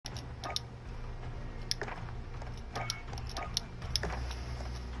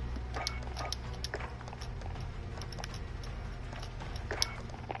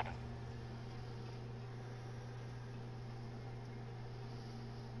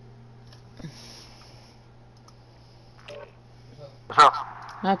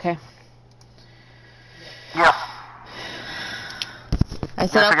Okay. Yeah. I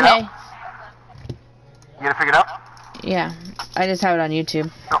said okay. You gotta figure it out? Yeah. I just have it on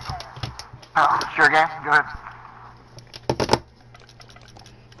YouTube. Oh, sure game. Go ahead.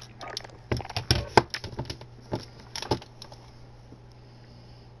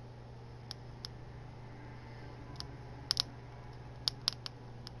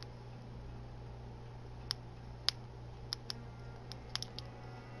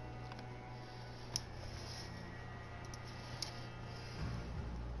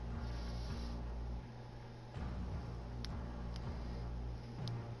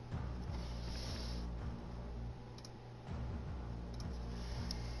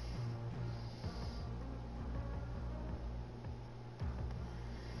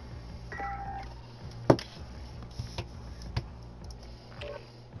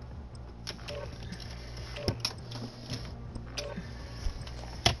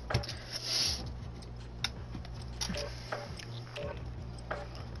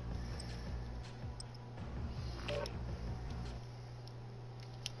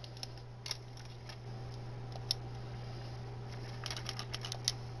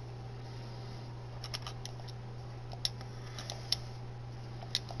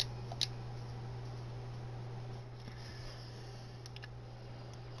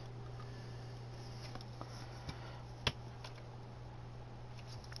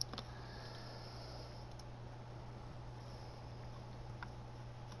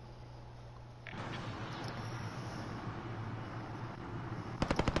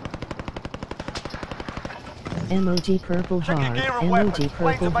 Emoji purple heart, emoji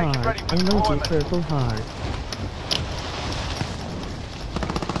purple heart, emoji purple heart.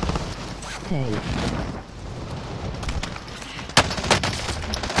 Hey.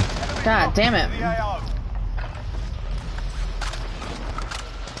 God damn it.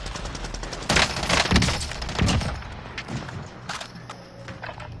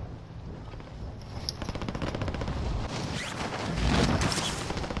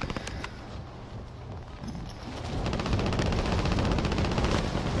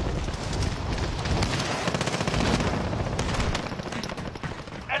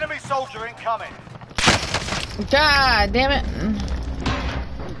 Enemy soldier incoming. God damn it.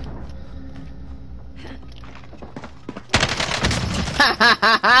 Ha ha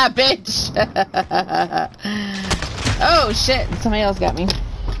ha ha, bitch. Oh shit, somebody else got me.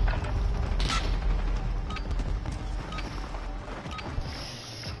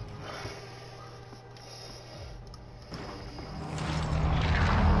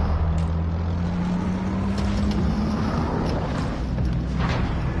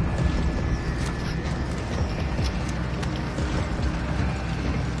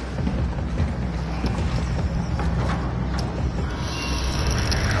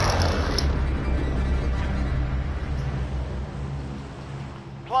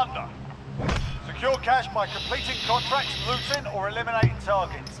 Plunder. Secure cash by completing contracts, looting, or eliminating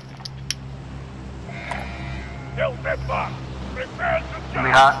targets. Kill them back. Prepare to Give me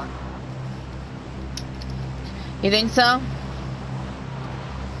hot. You think so?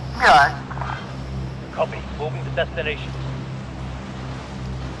 Yeah. Copy. Moving to destination.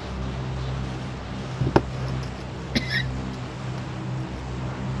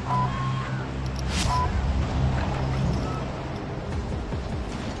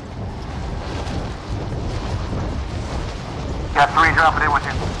 Got 3 dropping in with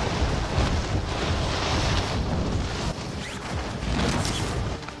you.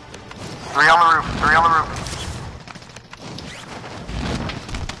 Three on the roof. 3 on the roof.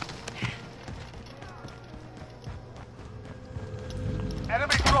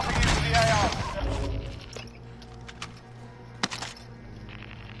 Enemy dropping into the AR.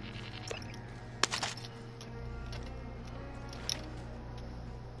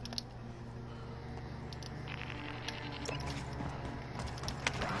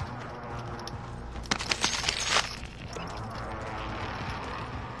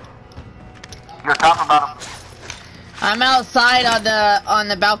 You're top about him. I'm outside on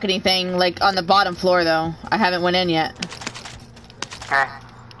the balcony thing, like on the bottom floor though. I haven't went in yet. Okay.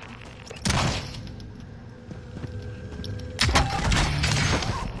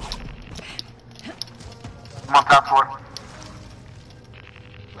 I'm on top floor.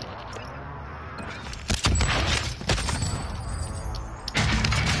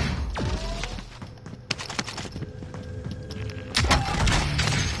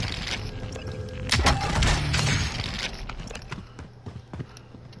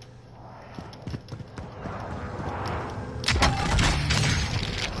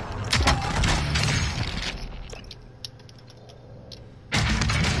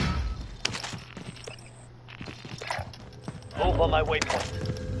 on my waypoint.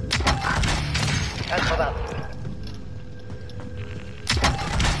 Cancel that.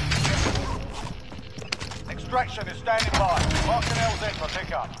 Extraction is standing by. Marking LZ for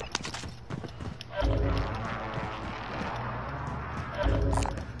pickup.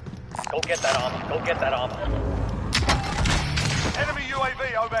 Go get that armor. Go get that armor. Enemy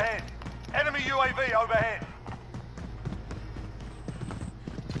UAV overhead. Enemy UAV overhead.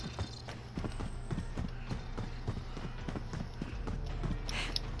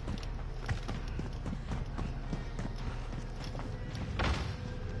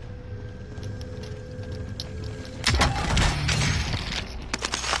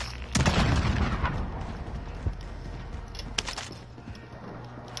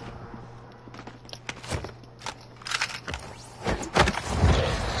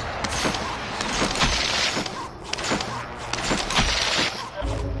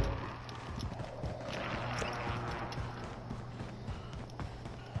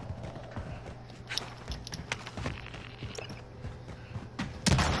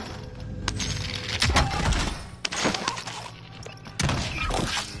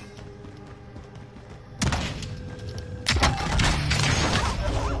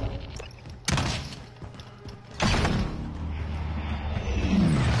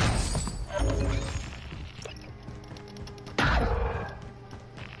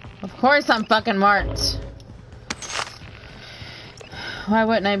 Of course I'm fucking marked. Why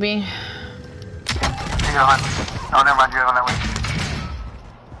wouldn't I be? You're on. Oh, never mind. You're on that way.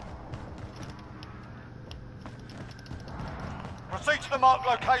 Proceed to the marked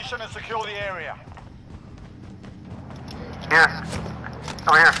location and secure the area. Here.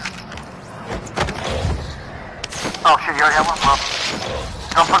 Over here. Oh shit, you already have one? Well,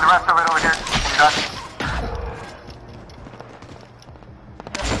 don't put the rest of it over here. You're done.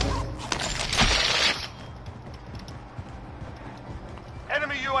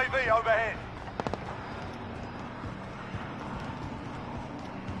 Enemy UAV overhead.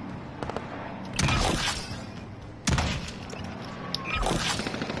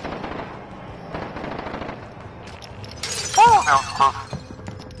 Oh, that was close.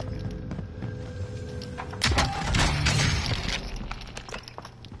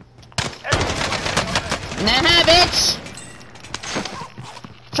 Nah, bitch!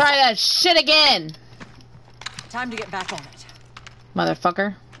 Try that shit again! Time to get back on it.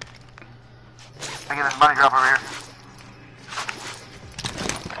 Motherfucker. I get this money drop over here.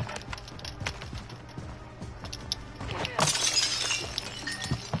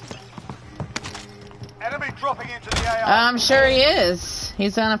 Enemy dropping into the AO. I'm sure he is.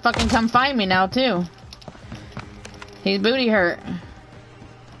 He's gonna fucking come find me now, too. His booty hurt.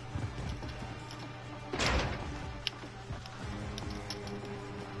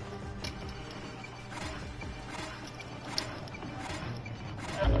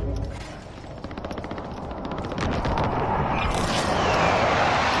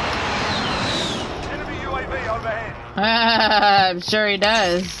 Enemy UAV overhead. I'm sure he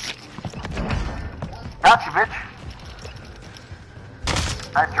does. Got you, bitch.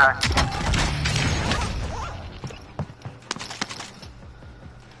 Nice try.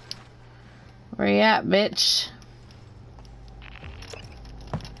 Where you at, bitch?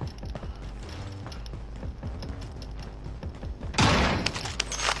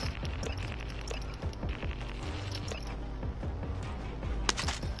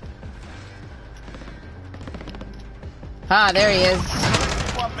 Ah, there he is.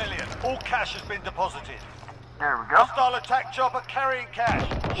 1 million. All cash has been deposited. There we go. Hostile attack chopper carrying cash.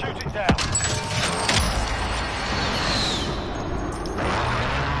 Shoot it down.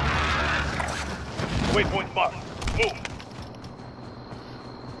 Waypoint marked. Move.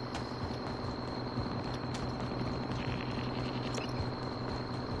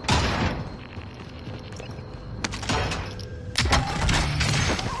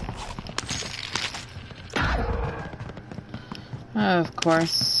 Of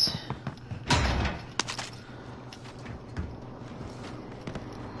course.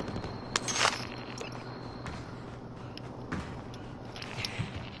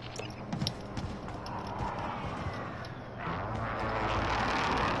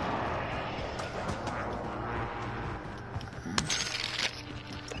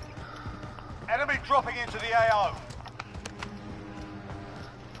 Enemy dropping into the AO.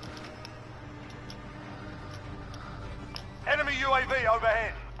 Enemy UAV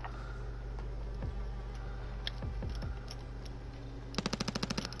overhead.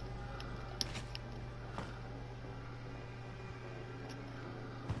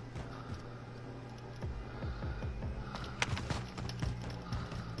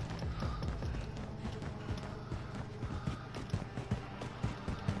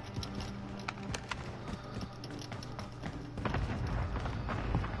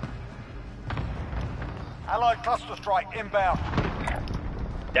 Allied cluster strike inbound.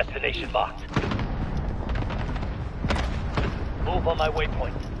 Destination locked. Move on my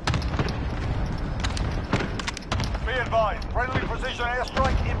waypoint. Be advised, friendly precision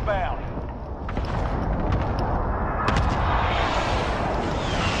airstrike inbound.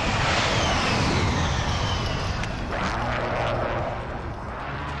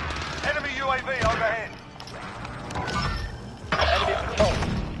 Enemy UAV overhead. Enemy patrol.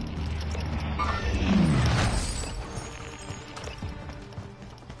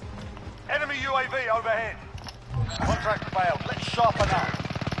 Enemy UAV overhead. Contract failed. Let's sharpen up.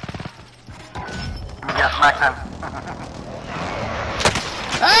 Let me get smacked in.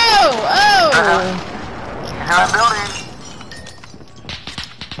 Oh! He's in that building.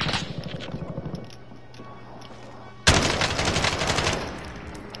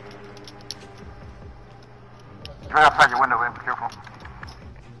 He's right outside your window, man. Be careful.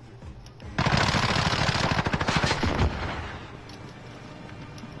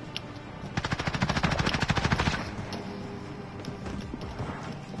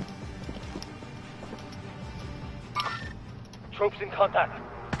 Troops in contact.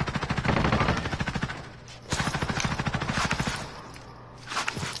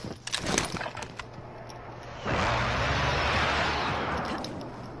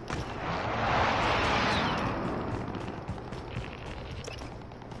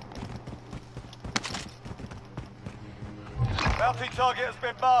 Bounty target has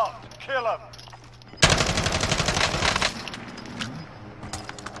been marked. Kill him.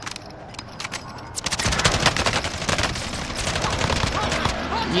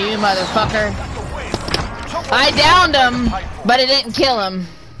 You motherfucker. I downed him, but it didn't kill him.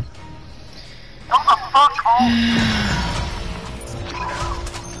 What the fuck? Oh.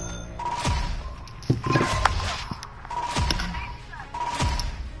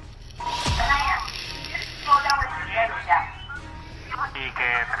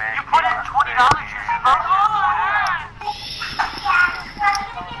 You put in $20 you spoke?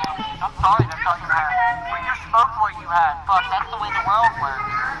 I'm sorry, that's all you had. When you spoke what you had, fuck, that's the way the world works.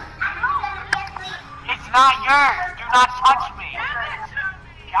 It's not yours. Do not touch me.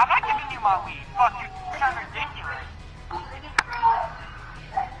 I'm not giving you my weed. Fuck, you sound ridiculous.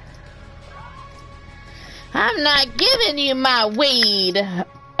 I'm not giving you my weed.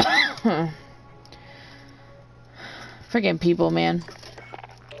 Friggin' people, man.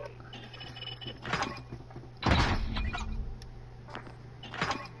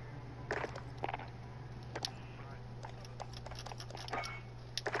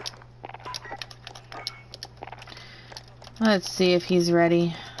 Let's see if he's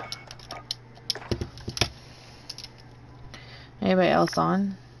ready. Anybody else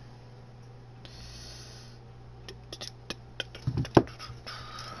on?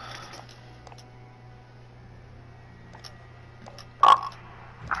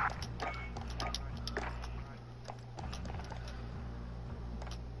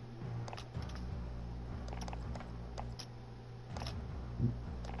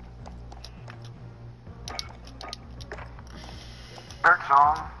 Dirt's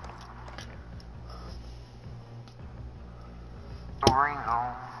on. Wolverine's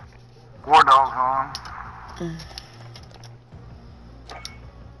on. War Dog's on.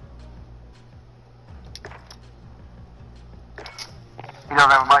 He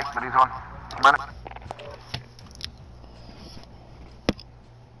doesn't have a mic, but he's on. Run it.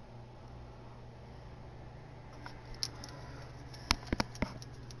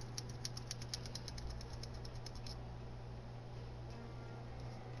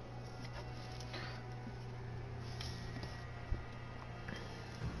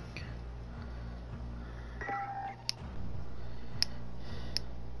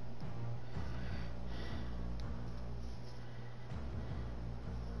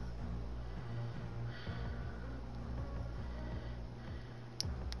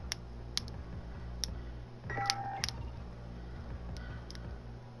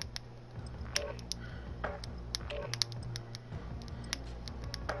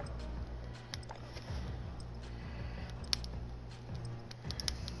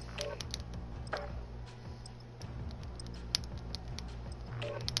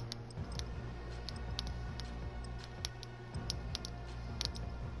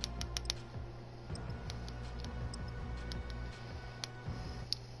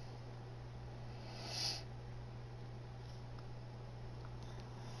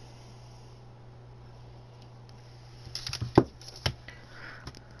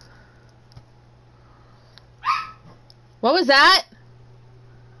 What was that?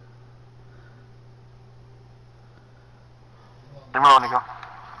 Leave me alone, Nico.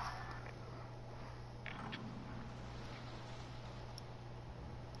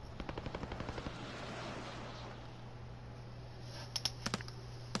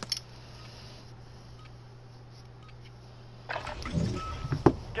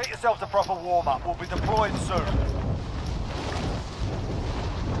 yourselves a proper warm-up. We'll be deployed soon.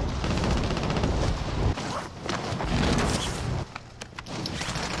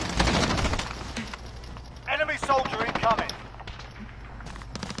 Enemy soldier incoming.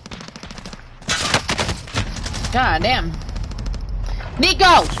 God damn.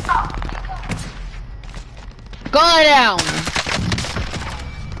 Nico! Go lay down.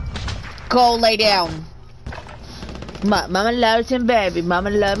 Go lay down. Mama loves him, baby. Mama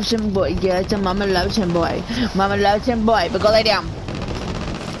loves him, boy. Yes, and Mama loves him, boy. Mama loves him, boy. But go lay down.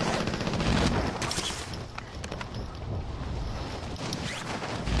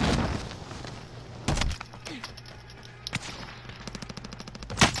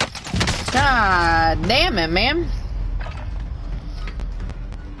 God damn it, man.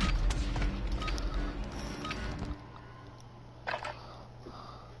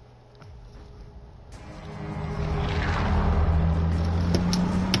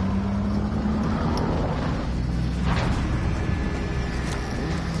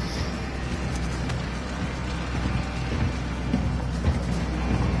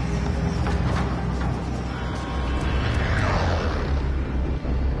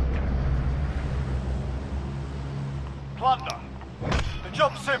 Plunder. The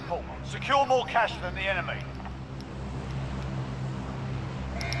job's simple. Secure more cash than the enemy.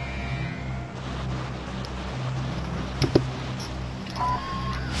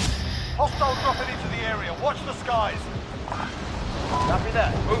 Hostile dropping into the area. Watch the skies. Copy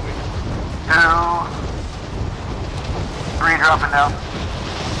that. Moving. 2, 3 dropping down.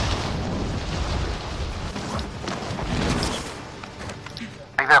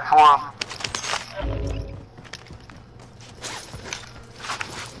 Make that 4 of them.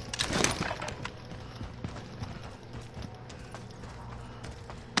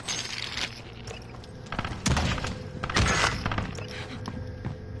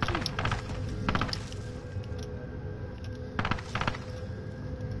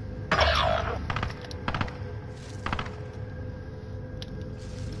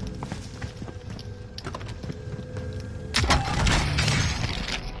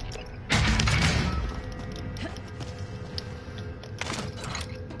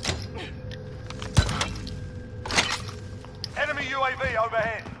 Enemy UAV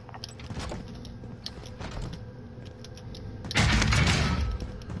overhead.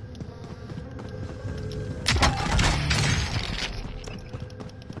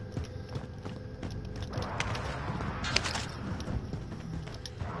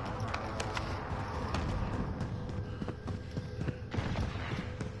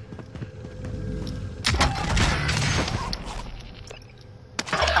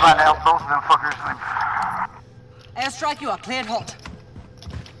 Come on now, both of them fuckers. Airstrike, you are cleared hot.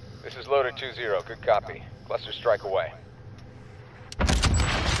 This is Loader 2-0. Good copy. Cluster strike away.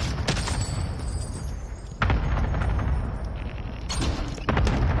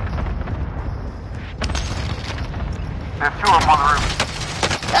 There's 2 of them on the roof.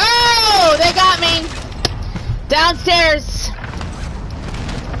 Oh, they got me. Downstairs.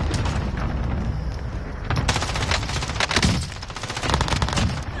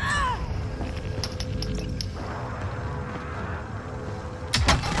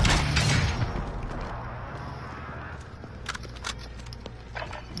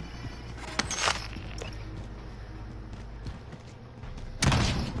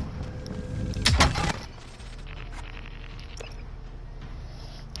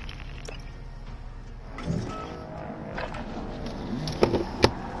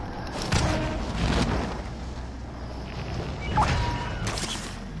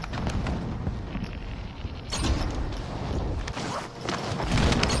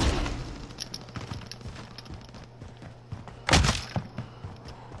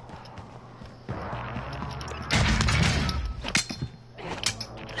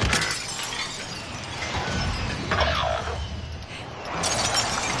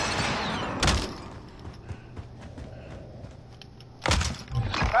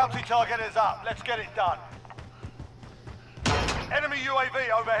 Bounty target is up. Let's get it done. Enemy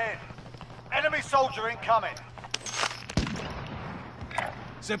UAV overhead. Enemy soldier incoming.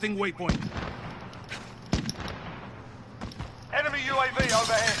 Setting waypoint. Enemy UAV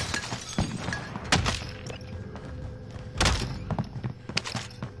overhead.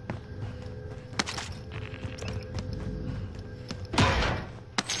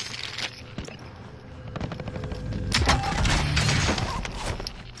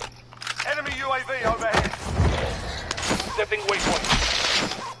 Enemy UAV overhead. Setting waypoint.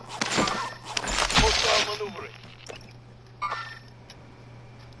 Hostile maneuvering.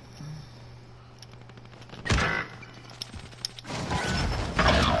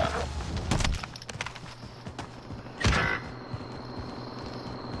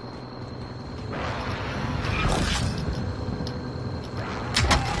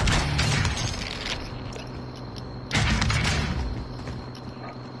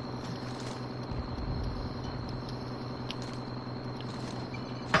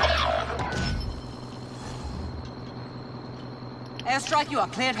 Airstrike, you are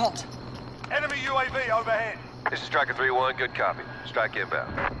cleared hot. Enemy UAV overhead. This is Striker 3-1, good copy. Strike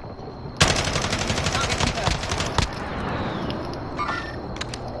inbound.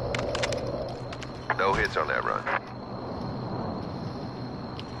 No hits on that run.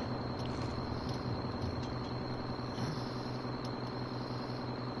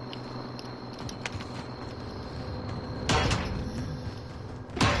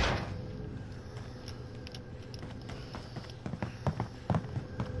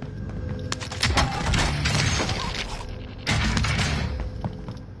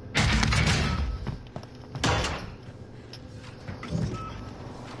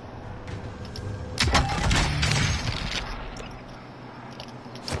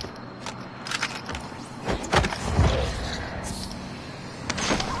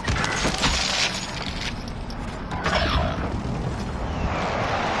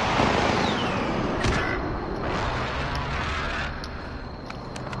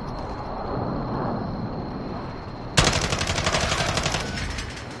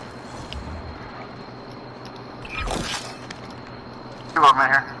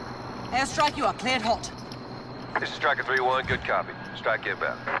 Airstrike, you are cleared hot. This is Striker 3-1, good copy. Strike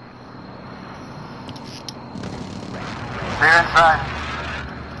inbound. Clear inside.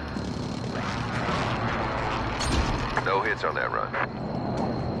 No hits on that run.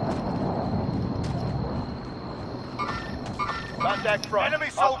 Contact front. Enemy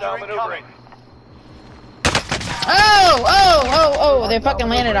soldier incoming. Oh, they fucking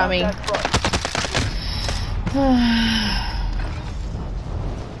landed on me.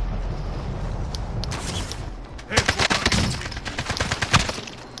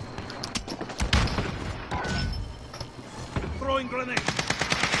 Throwing grenade.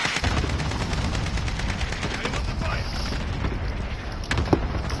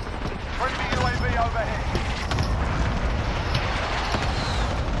 Friendly UAV overhead.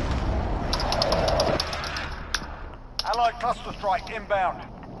 Allied cluster strike inbound.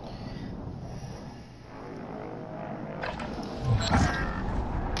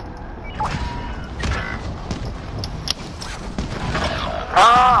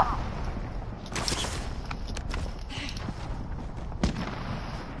 Ah!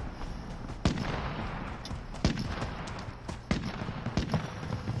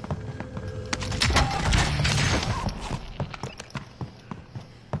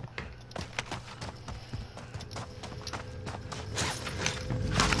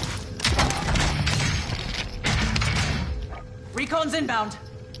 Recon's inbound.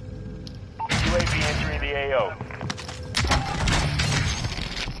 UAV entering the AO.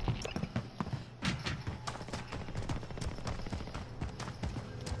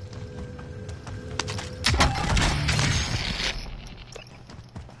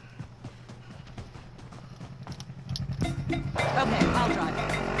 Okay, I'll drive.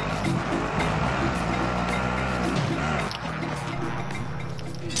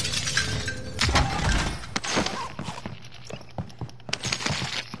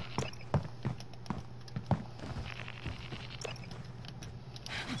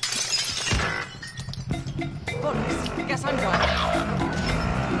 Bonus. Guess I'm driving.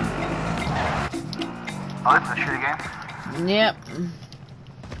 Oh, this is a shitty game. Yep.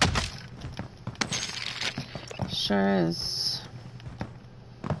 Sure is.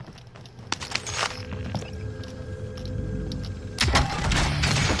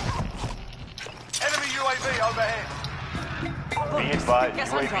 Enemy UAV overhead. Be advised,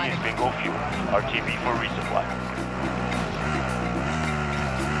 Guess I'm UAV driving. is bingo fuel. RTB for resupply.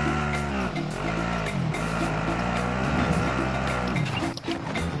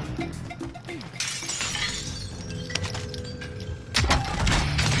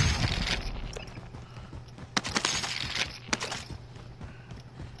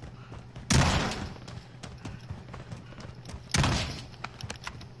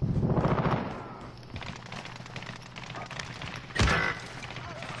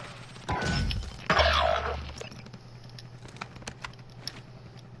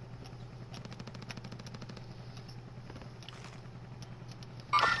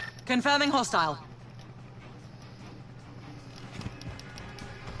 Confirming hostile.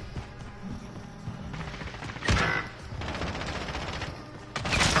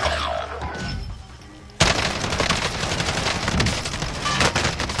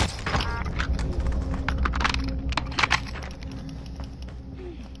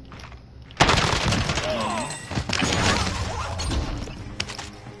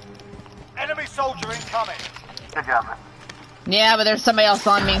 Enemy soldier incoming. Good job, man. Yeah, but there's somebody else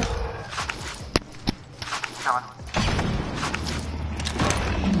on me. Coming.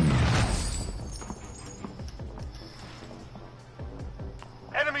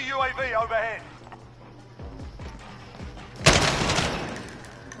 Enemy UAV overhead.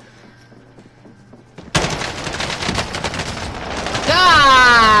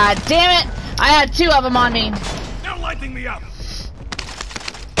 God damn it! I had 2 of them on me. They're lighting me up.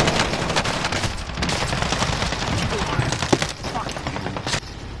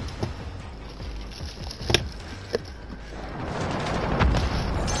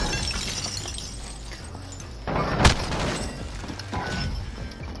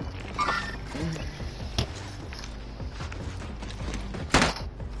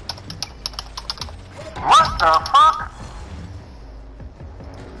 What the fuck?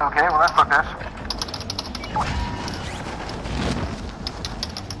 Okay, well that's fuck this.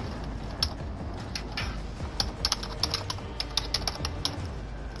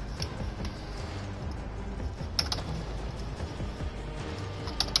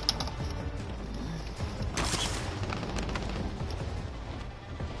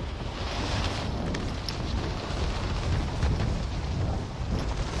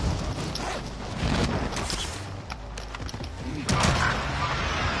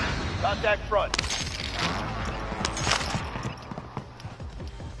 Contact front.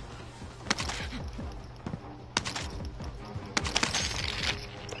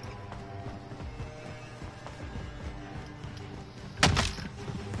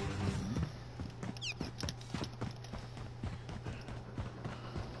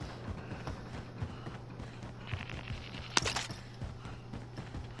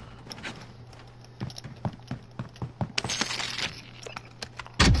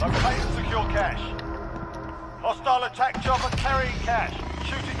 Locate and secure cash. Hostile attack chopper carrying cash.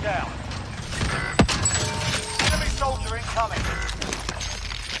 Shoot it down. Enemy soldier incoming.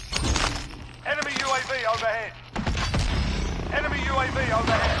 Enemy UAV overhead. Enemy UAV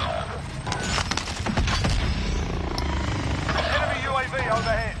overhead. Enemy UAV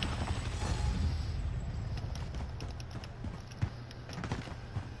overhead.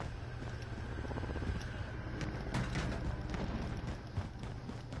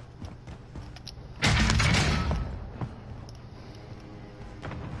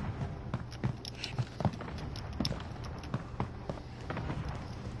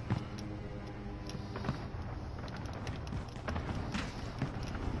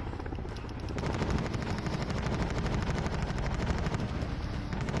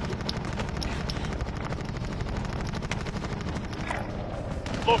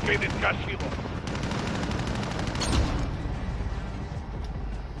 Located cash helo.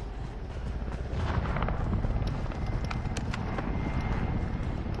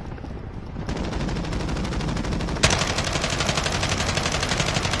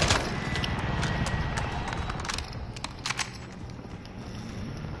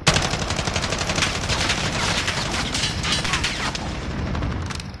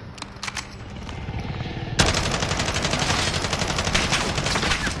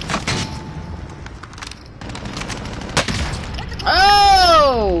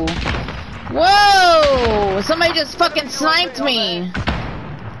 Oh! Whoa! Somebody just fucking sniped me.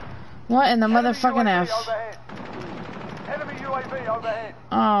 What in the motherfucking F? Enemy UAV overhead.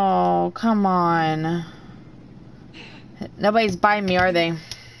 Oh, come on. Nobody's buying me, are they?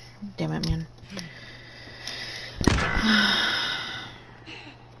 Damn it, man.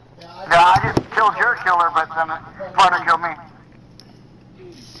 Yeah, I just killed your killer, but then the partner killed me.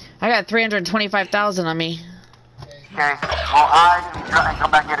 I got 325,000 on me. Okay, well I need to try and come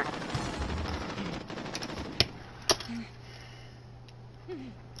back and get it.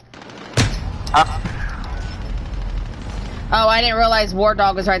 Up. Oh, I didn't realize War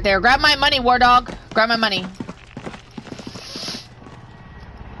Dog was right there. Grab my money, War Dog. Grab my money.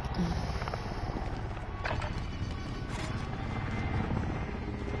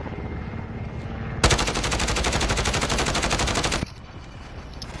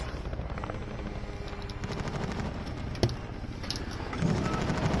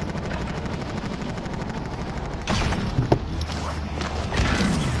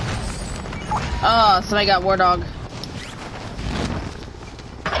 Oh, somebody got War Dog.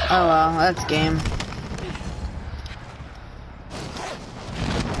 Oh well, that's game.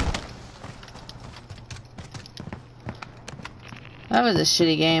 That was a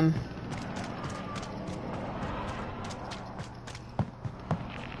shitty game.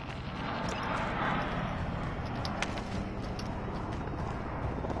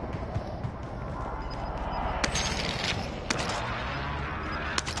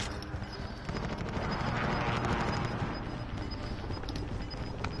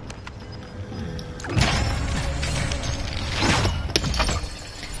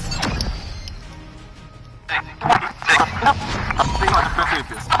 I'm thinking like a 50 with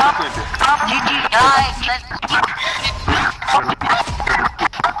this.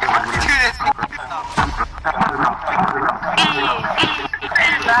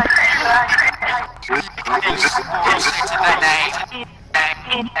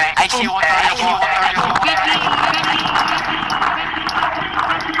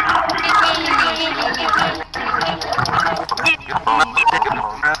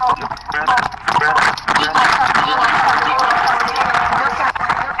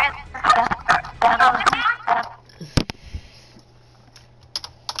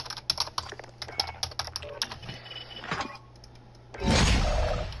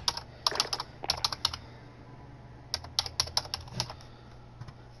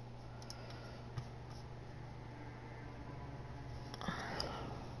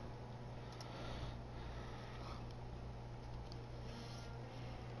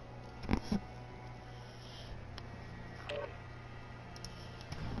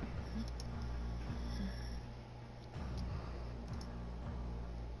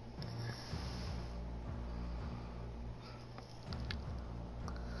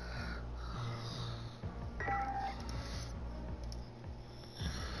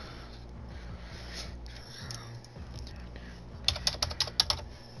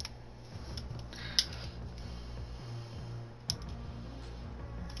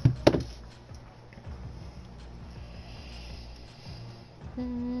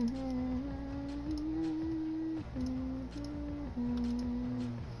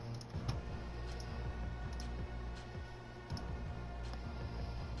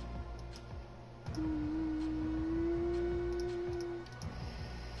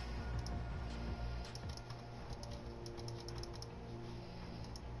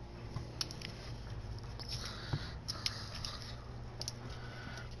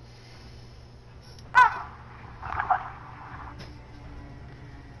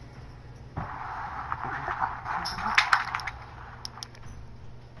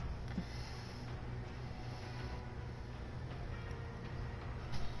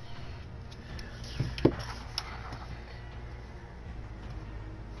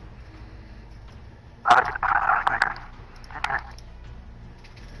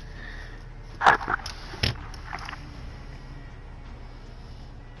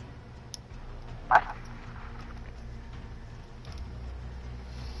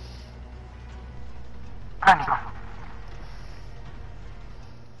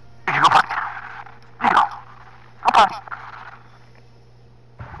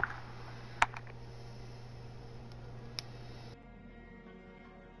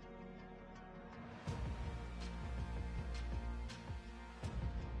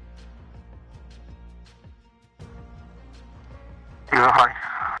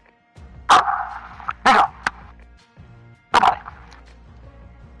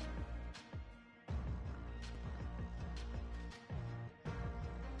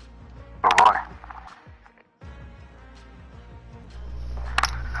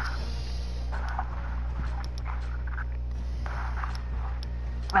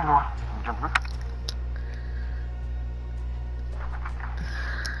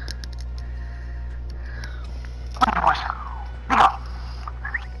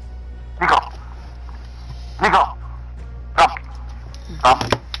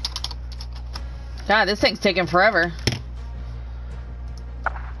 God, this thing's taking forever.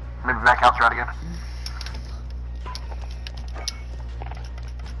 Maybe back out, try it again.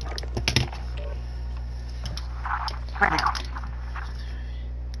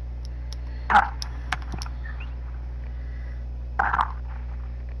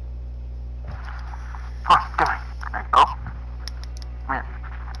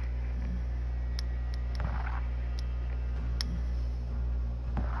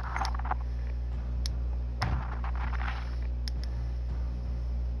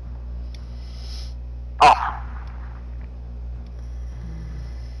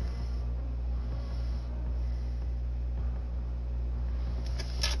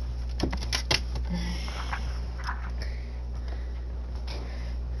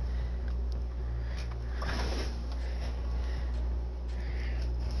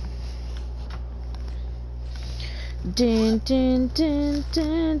 Dun, dun, dun,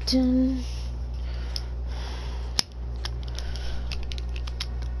 dun, dun.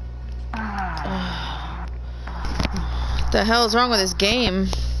 What the hell is wrong with this game?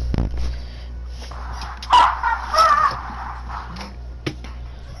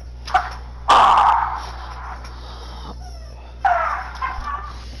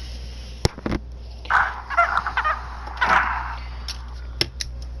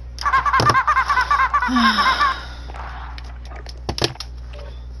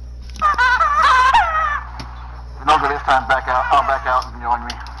 try and back out. I'll back out and join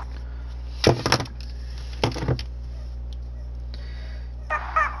me.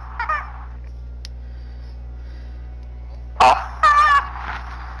 Off.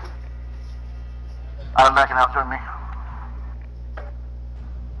 I'm backing out, join me.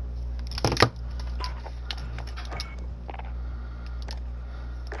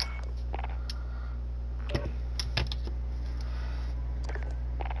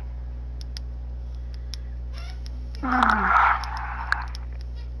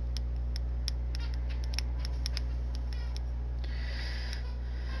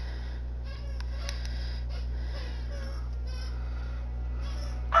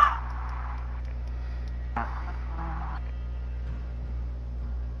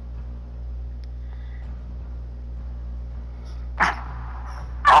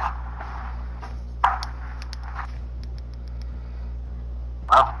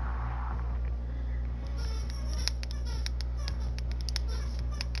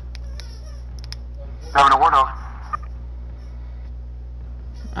 Having a war dog.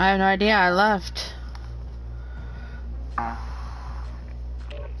 I have no idea. I left.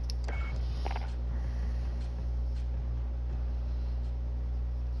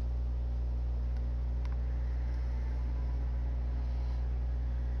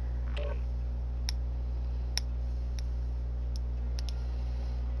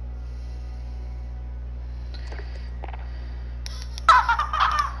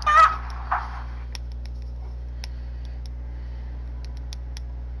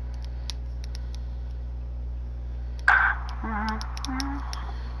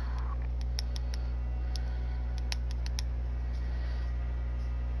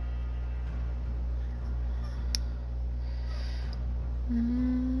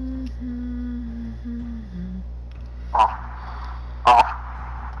 Off. Off.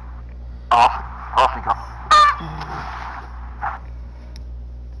 Off. Off we go.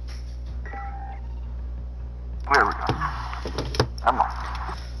 There we go. Come on.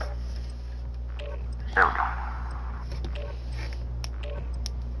 There we go.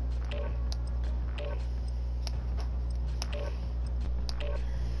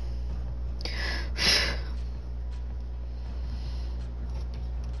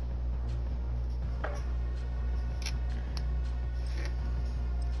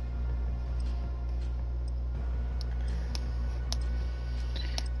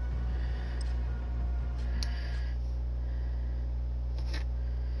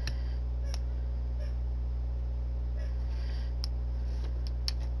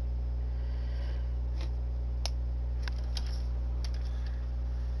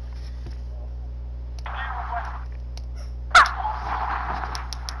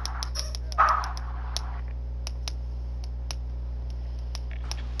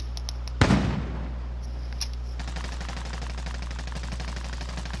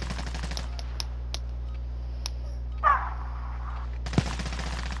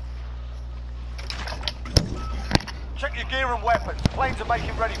 Check your gear and weapons. Planes are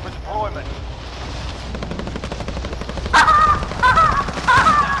making ready for deployment.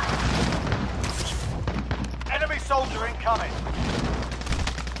 Enemy soldier incoming.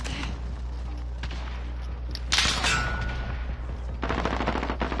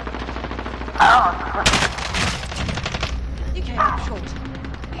 You came up short.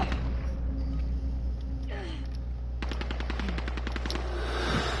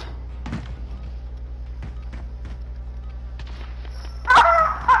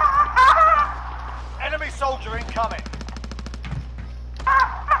 Enemy soldier incoming.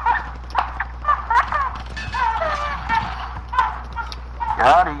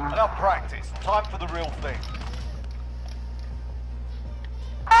 Got him. Enough practice. Time for the real thing.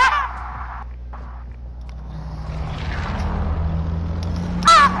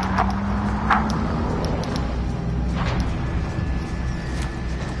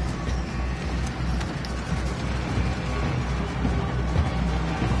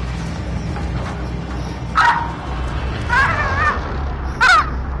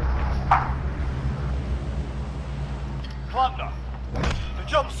 Plunder. The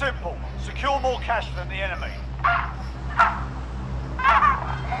job's simple. Secure more cash than the enemy.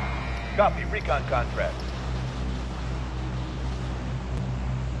 Copy. Recon contract.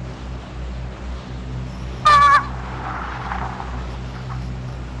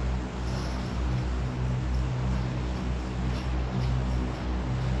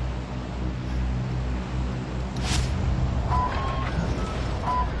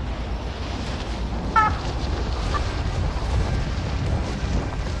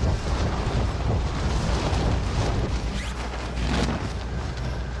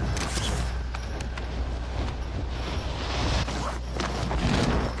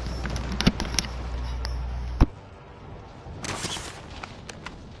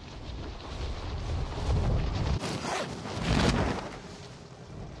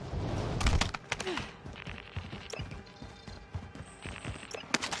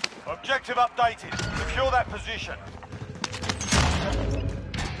 Objective updated. Secure that position.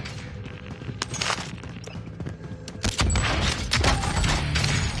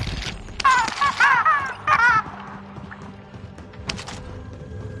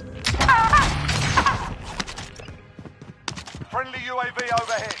 Friendly UAV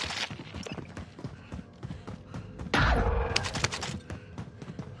overhead.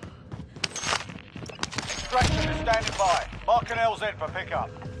 Extraction is standing by. Mark an LZ for pickup.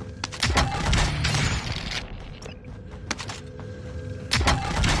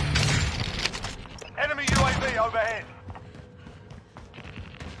 Enemy UAV overhead.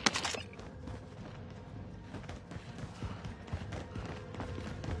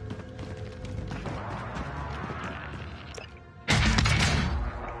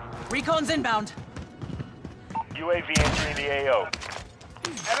 Recon's inbound. UAV entering the AO.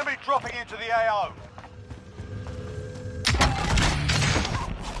 Enemy dropping into the AO.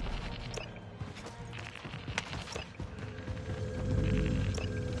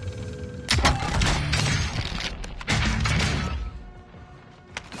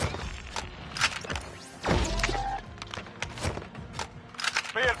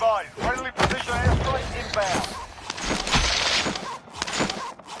 Be advised, friendly precision airstrike inbound.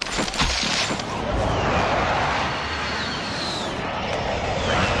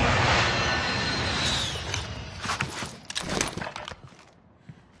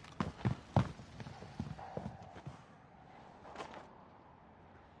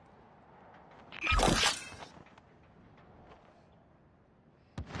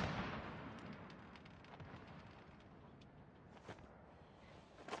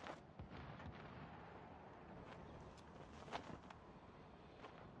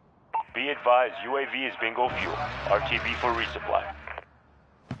 Be advised, UAV is bingo fuel. RTB for resupply.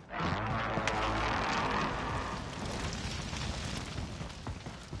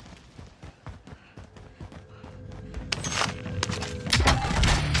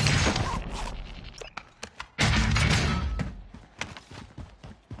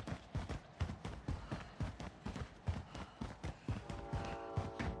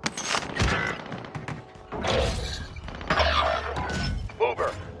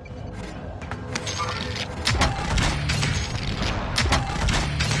 Mover.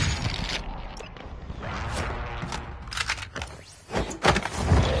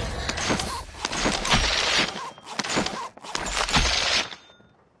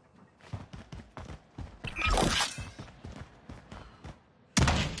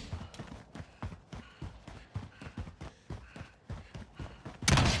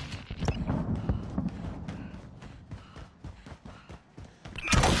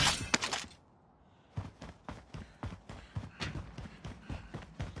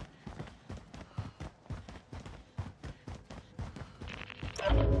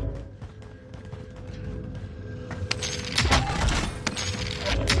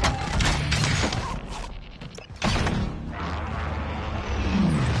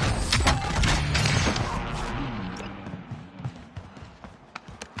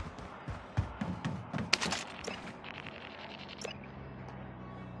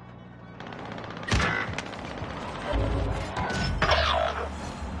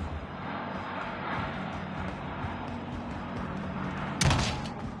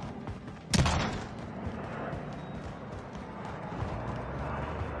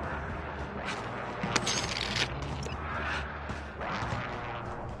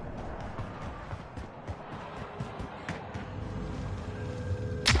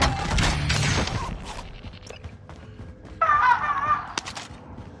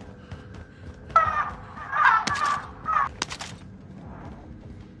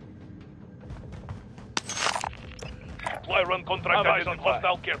 Supply run contract eyes on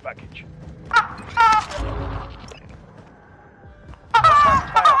hostile care package.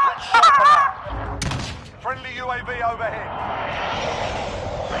 Friendly UAV overhead.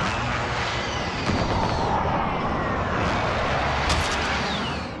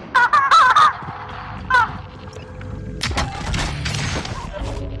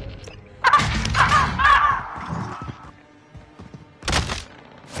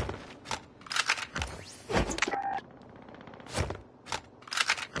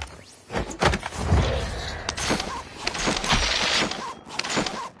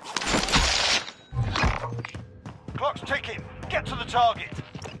 Clock's ticking. Get to the target.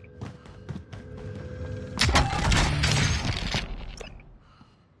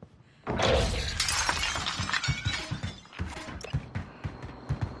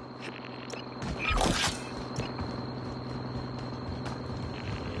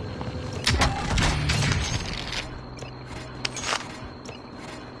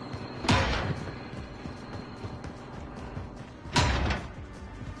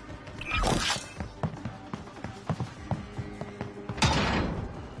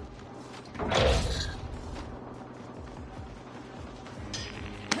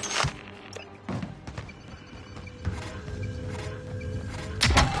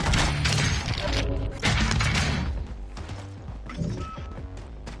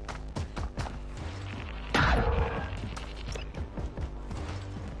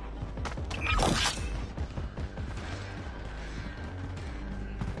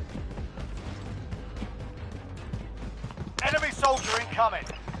 soldier incoming.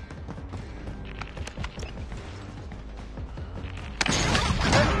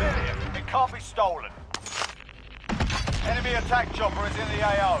 It can't be stolen. Enemy attack chopper is in the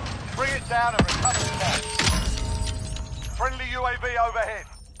AO. Bring it down and recover the cash. Friendly UAV overhead.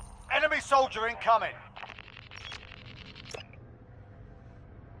 Enemy soldier incoming.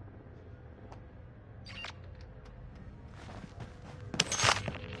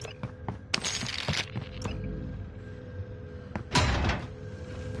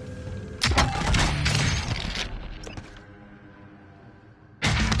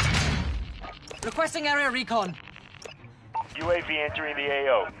 Requesting area recon. UAV entering the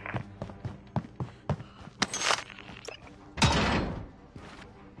AO.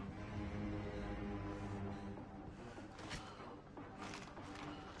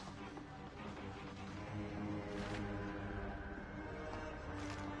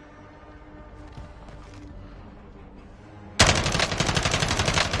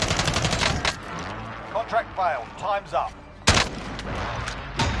 Contract failed. Time's up.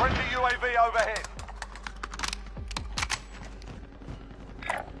 Friendly UAV overhead.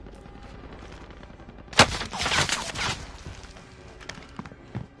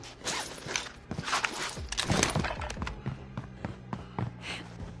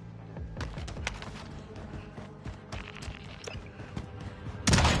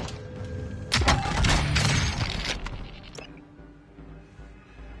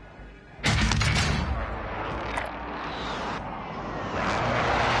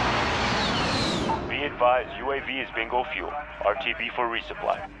 UAV is bingo fuel. RTB for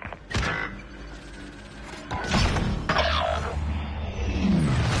resupply.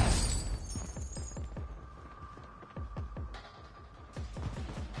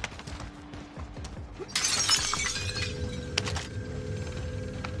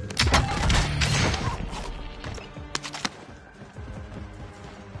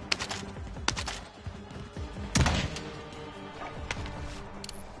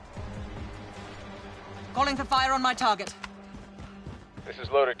 Calling for fire on my target. This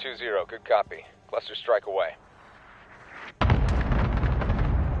is Loader 2-0. Good copy. Cluster strike away.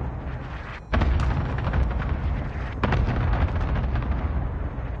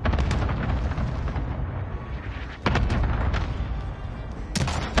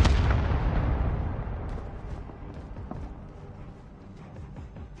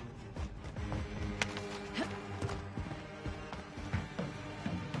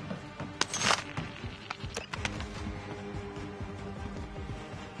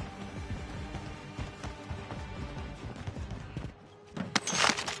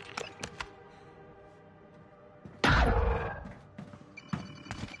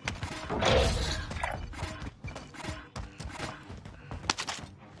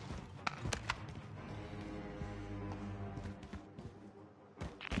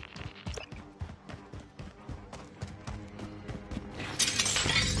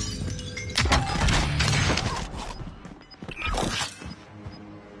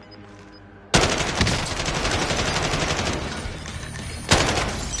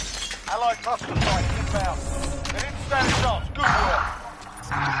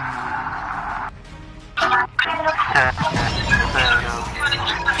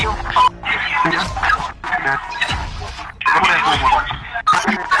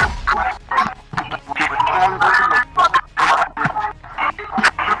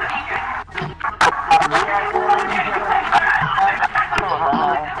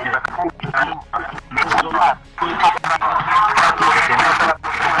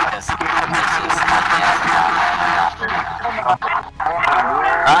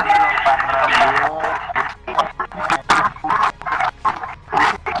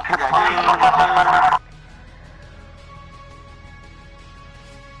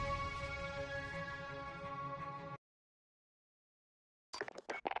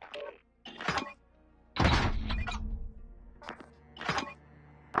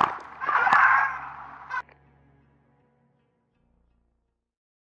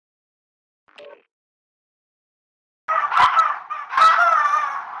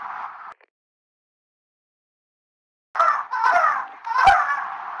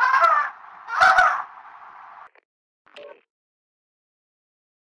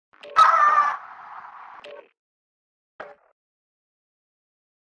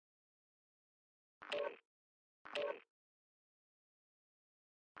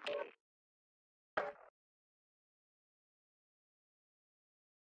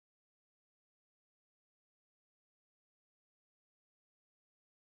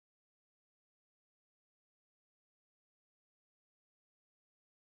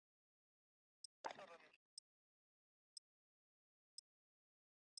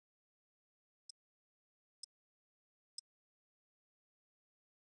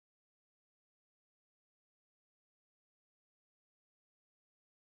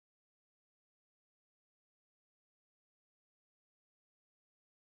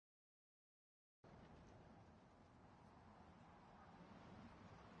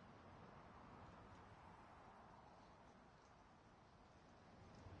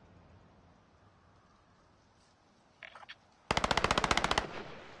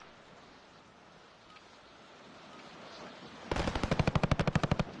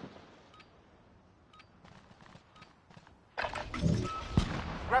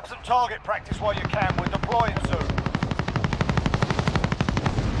 some target practice while you can. We're deploying soon.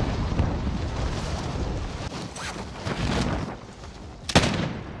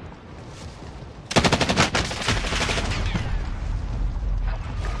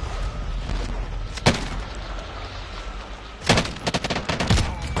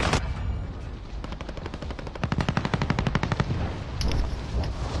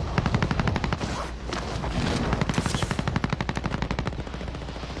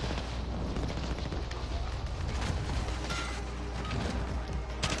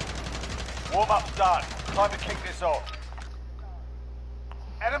 Warm-up's done. Time to kick this off.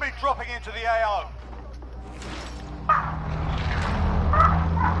 Enemy dropping into the AO.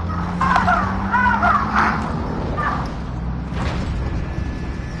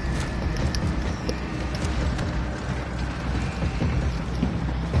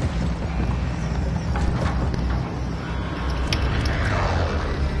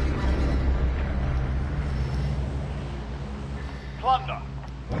 Plunder.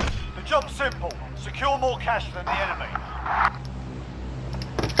 The job's simple. Secure more cash than the enemy.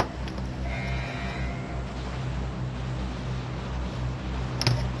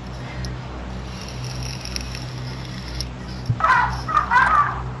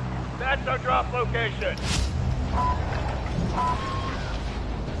 That's our drop location.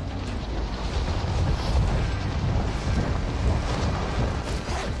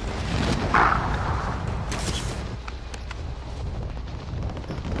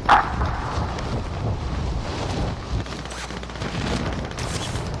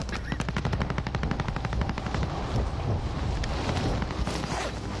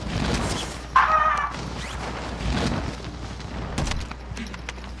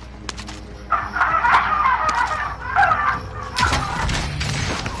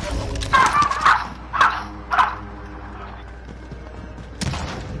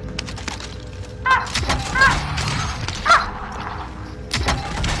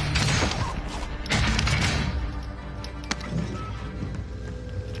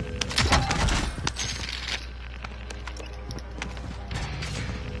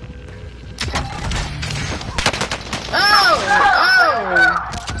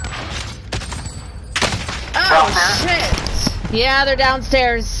 Yeah, they're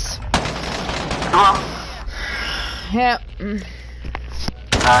downstairs. Yep.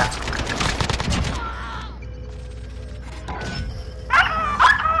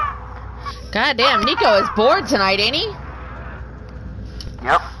 God damn, Nico is bored tonight, ain't he?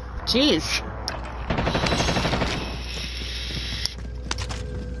 Yep. Jeez.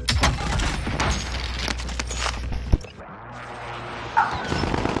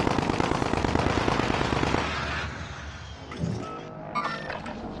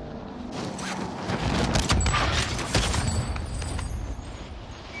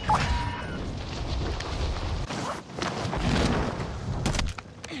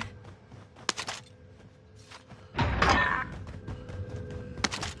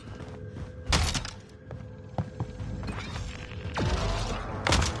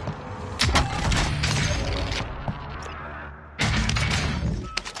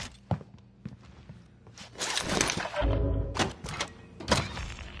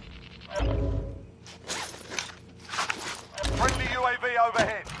 Friendly UAV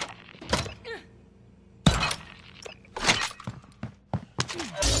overhead.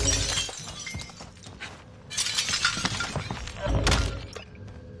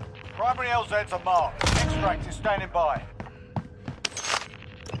 Primary LZs are marked. Extract is standing by.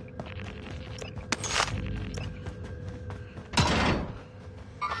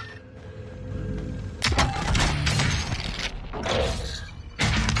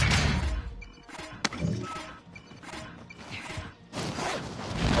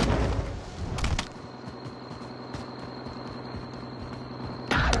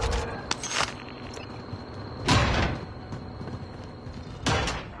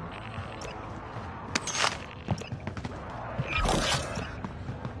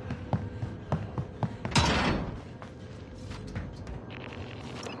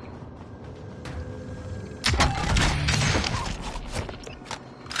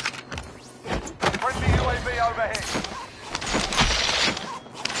 Overhead.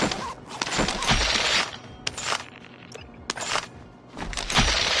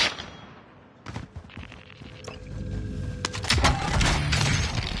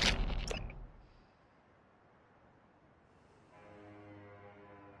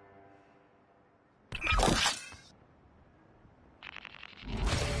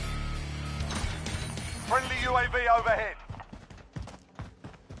 Friendly UAV overhead.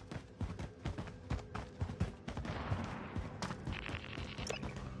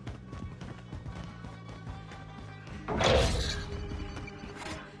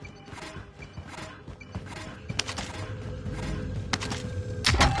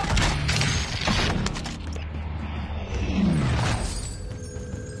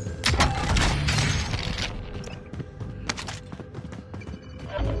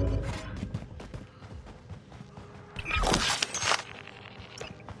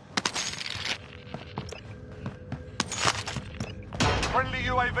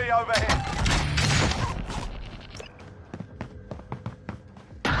 UAV overhead.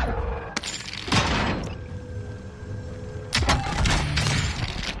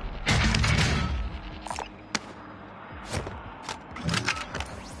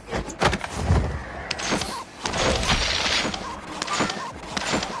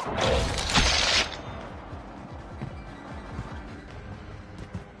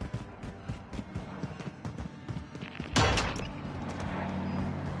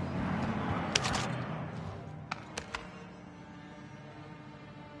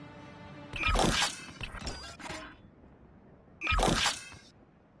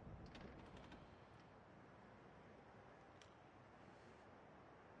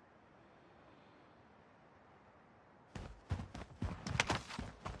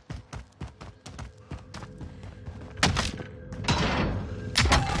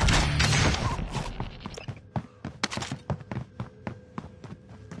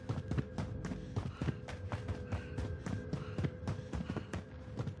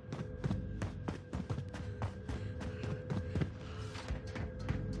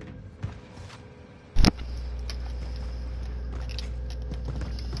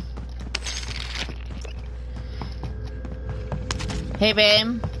 Hey,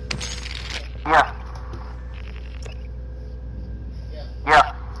 babe. Yeah.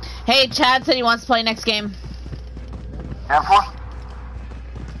 Yeah. Hey, Chad said he wants to play next game. 10-4?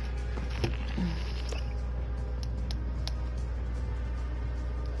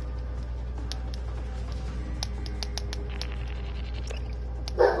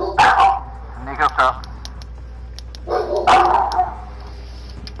 Nico, stop.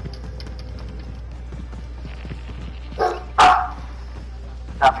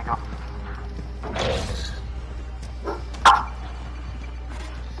 Stop, Nico.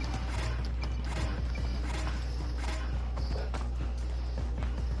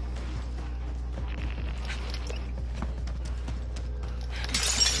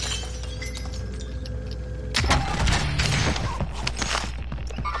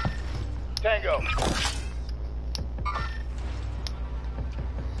 Tango.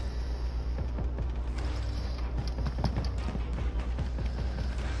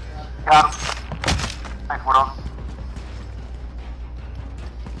 Got him. Thanks, Warthog.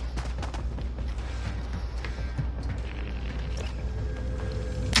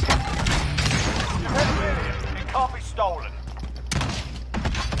 You've hit a million. It can't be stolen.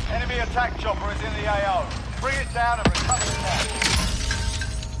 Enemy attack chopper is in the AO. Bring it down and recover the cash.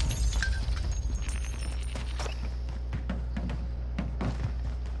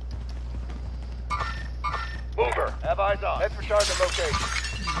 Mover. Have eyes on. Head for target location.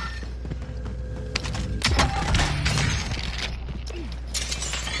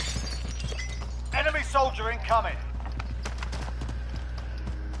 Enemy soldier incoming.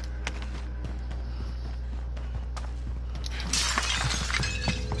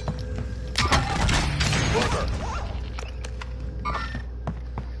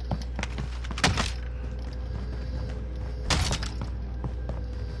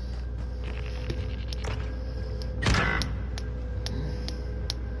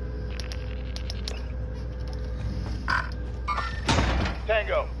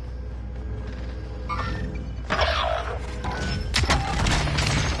 Tango.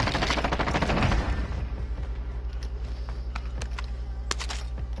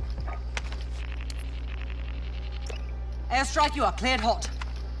 Airstrike, you are cleared hot.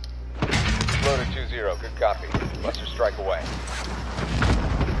 Loader 2-0, good copy. Cluster strike away.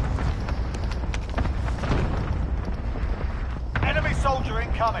 Enemy soldier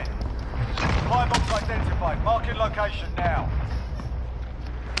incoming. Supply box identified. Marking location now.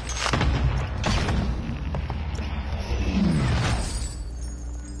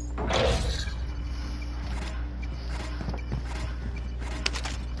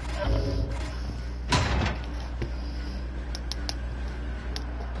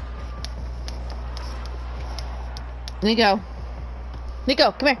 Nico.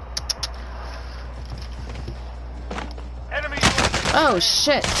 Nico, come here. Enemy. Oh,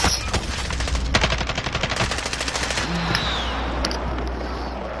 shit.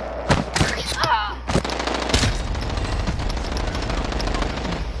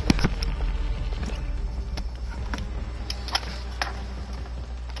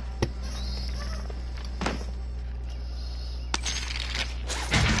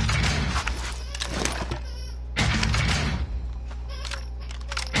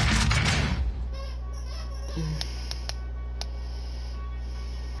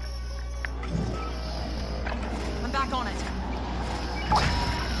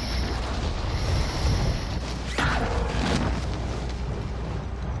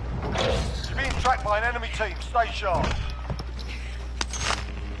 Got an enemy team. Stay sharp.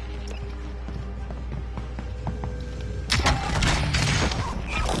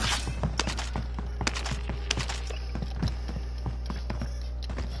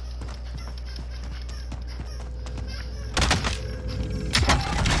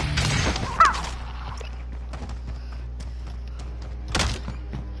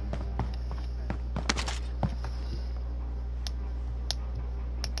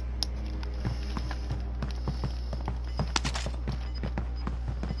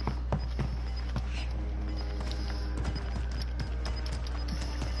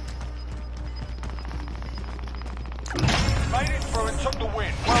 Made it through and took the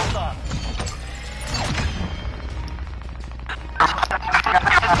win. Well done.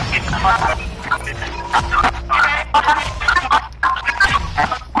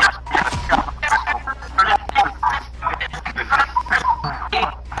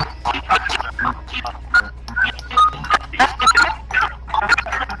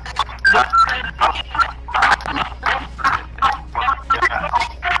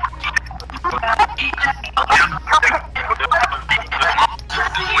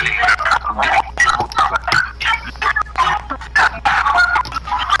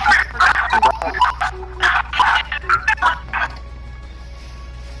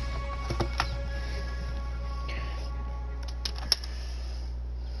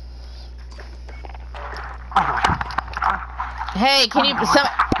 Hey,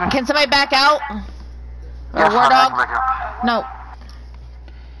 can somebody back out? Or Yes, War I Dog? can back out. No.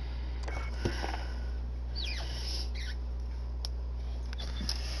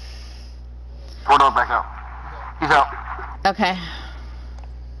 War Dog back out. He's out. Okay.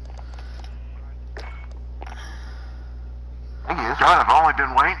 Thank you. God, I've only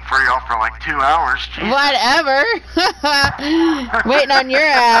been waiting for y'all for like 2 hours. Jesus. Whatever. Waiting on your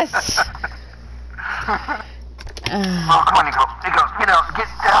ass. Oh, come on, Nico. Nico, get out. Get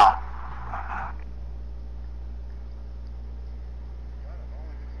down.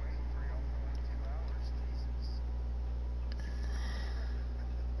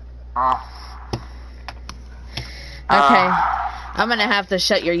 Okay. I'm gonna have to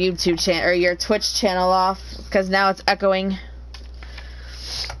shut your YouTube channel or your Twitch channel off because now it's echoing.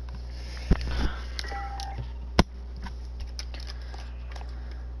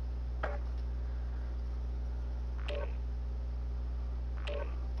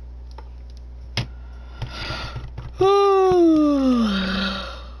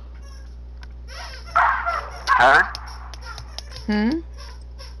 Tired?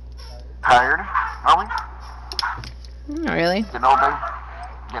 Tired? Are we? Not really. Getting old, baby?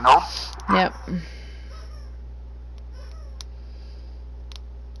 Getting old? Yep.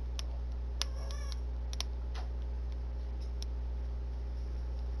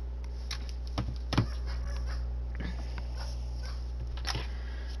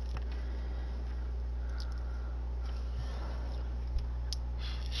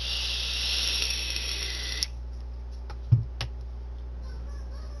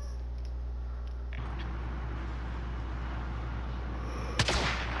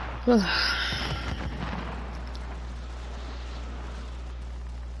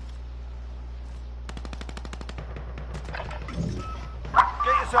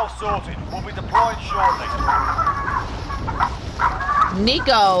 Get yourself sorted. We'll be deploying shortly.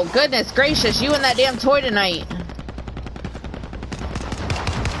 Nico, goodness gracious, you and that damn toy tonight.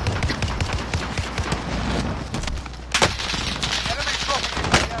 Enemy dropping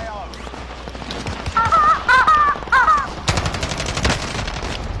into the AO.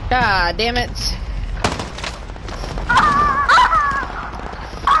 God damn it.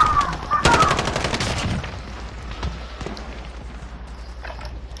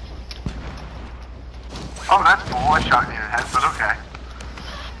 Oh, that's cool. I shot you in the head, but okay.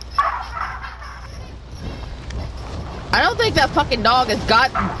 I don't think that fucking dog has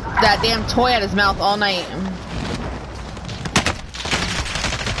got that damn toy out his mouth all night.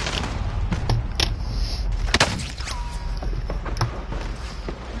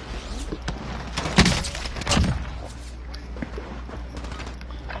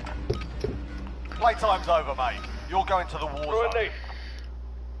 Playtime's over, mate. You're going to the war zone.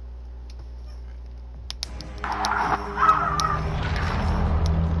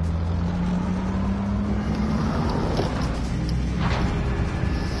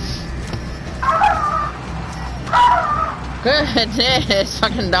 Goodness,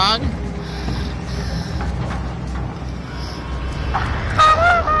 fucking dog.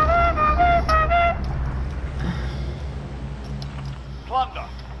 Plunder.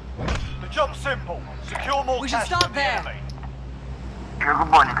 The job's simple. Secure more We should cash start from the there. enemy. You're a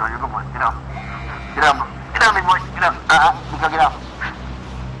good boy, Nico. You're a good boy. Get out. Get out. Get out, big boy. Get out. Nico, get out.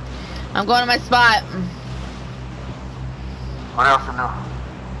 I'm going to my spot. What else to do?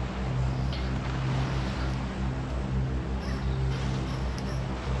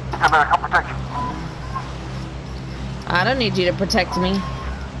 I better come protect you. I don't need you to protect me. You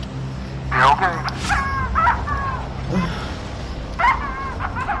okay?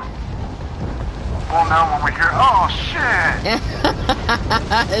 Well, now when we hear, oh shit!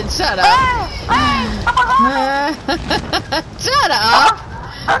 Shut up. Shut up.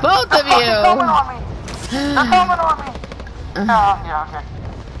 Both of you. They're coming on me. They're coming on me. Yeah, okay.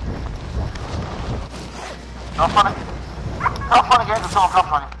 No funny. No funny games until it comes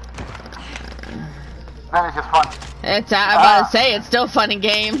funny. Then it's just fun. It's, I'm about to say, it's still fun in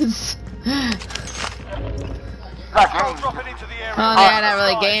games. Not games. Dropping into the area. Oh, yeah, not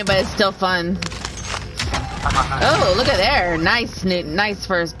really a game, but it's still fun. Oh, look at there. Nice, nice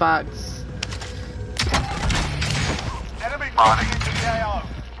first box. Enemy dropping into the AO.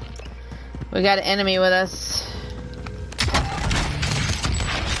 We got an enemy with us.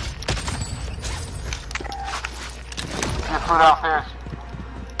 Just flew downstairs.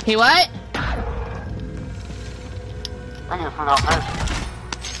 He what? I think he just flew downstairs.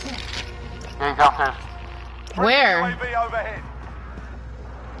 Yeah, he's downstairs. Where? UAV overhead.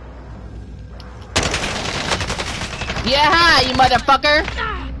 Yeah, you motherfucker.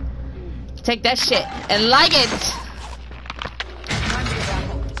 Take that shit and like it.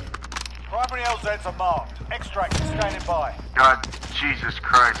 Primary LZs are marked. Extract is standing by. God, Jesus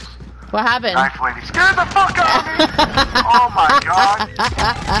Christ. What happened? Knife lady scared the fuck out of me! Oh my God.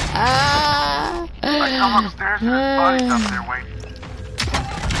 I come upstairs and his body's up there waiting.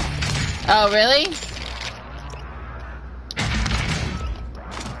 Oh, really?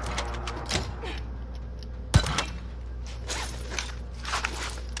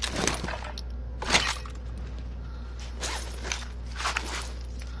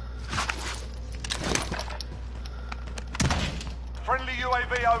 Friendly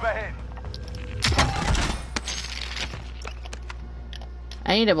UAV overhead.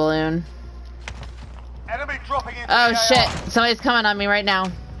 I need a balloon. Enemy dropping into Oh the shit, AO. somebody's coming on me right now.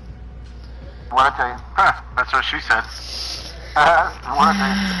 What I tell you? Huh, that's what she said. What I tell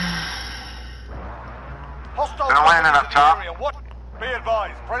you? Hostile They're landing dropping up into top. the area. What? Be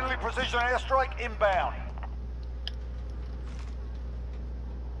advised. Friendly precision airstrike inbound.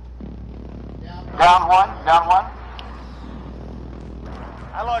 Down one, down one.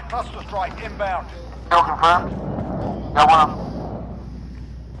 Allied cluster strike inbound. Still confirmed. Got one up.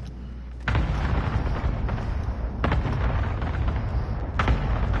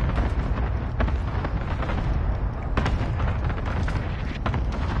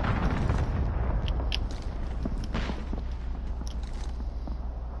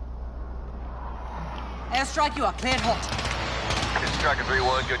 Airstrike, you are cleared hot. This is Striker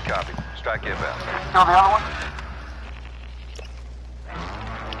 3-1, good copy. Strike inbound. Still the other one.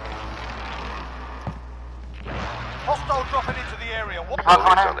 Hostile dropping into the area. What? How's Police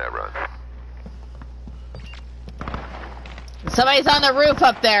one on in? that run. Somebody's on the roof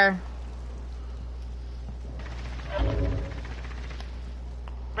up there.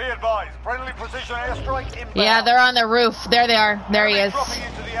 Be advised. Friendly precision airstrike inbound. Yeah, they're on the roof. There they are. There he Enemy is. dropping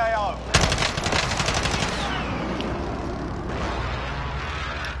into the AO.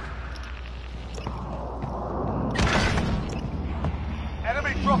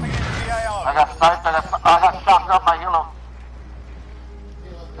 Enemy dropping into the AO. I got sniped. I got shot up by Hilo.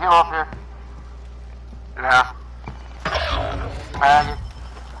 Hilo up here. Yeah. Maggot.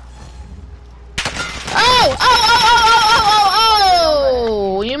 Oh!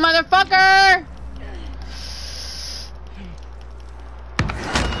 Oh! You motherfucker!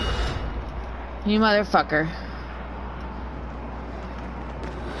 You motherfucker.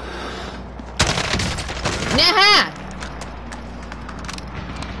 Yeah!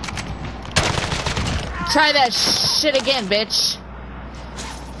 Try that shit again, bitch.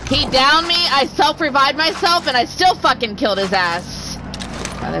 He downed me, I self-revived myself, and I still fucking killed his ass.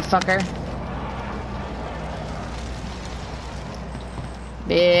 Motherfucker.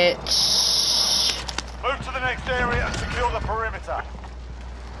 Bitch. Move to the next area and secure the perimeter.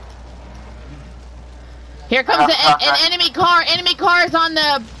 Here comes an enemy car. Enemy car is on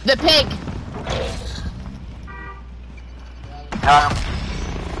the pig. Got him.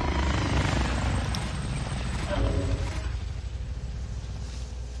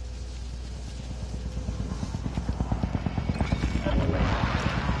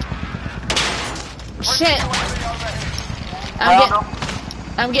 Shit.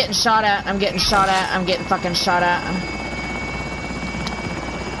 I'm getting shot at. I'm getting shot at. I'm getting fucking shot at.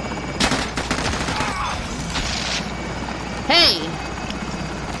 Hey!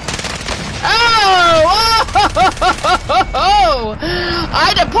 Oh!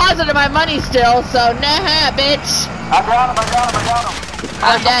 I deposited my money still, so nah, bitch. I got him.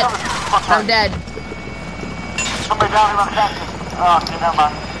 I'm dead. I'm dead. Somebody down here on the back. Oh, okay, never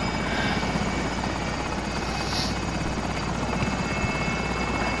mind.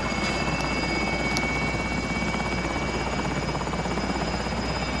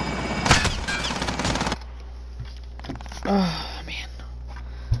 Oh, man.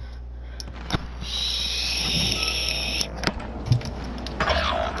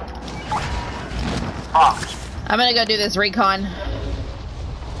 Fuck. I'm gonna go do this recon.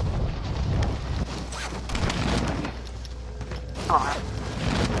 Come on, man.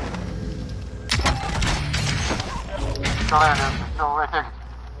 Still there, dude. Still right there.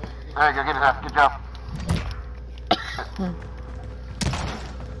 There you go, get it up. Good job.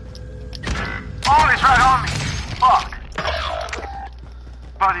 Oh, he's right on me. Fuck.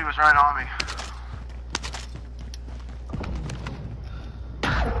 Buddy was right on me.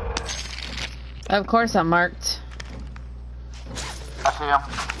 Of course I'm marked. I see him.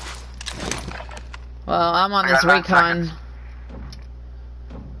 Well, I'm on I this got 9 recon. seconds.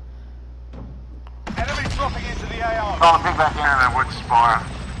 Enemy dropping into the AO. Oh, big back in that wood spar.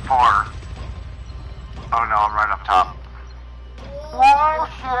 Far. Oh no, I'm right up top. Oh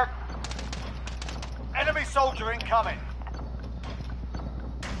shit. Enemy soldier incoming.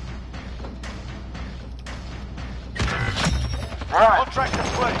 Damn it. Contract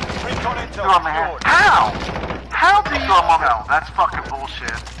complete. Recon intel Threw on my head. secured. How? How do you know? That's fucking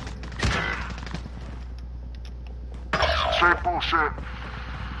bullshit. Straight bullshit.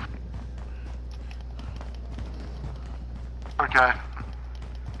 Okay.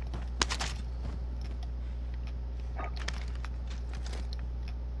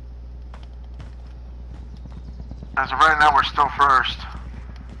 As of right now, we're still first.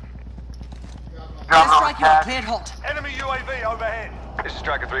 Airstrike, you are cleared hot. Enemy UAV overhead. This is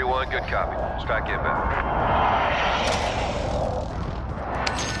Striker 3-1, good copy. Strike inbound.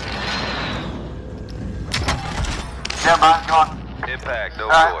 Yeah, mine's gone. Impact, no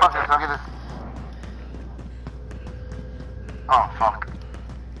Alright, forward. fuck this, I'll get this. Oh, fuck.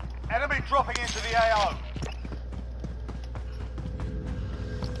 Enemy dropping into the AO.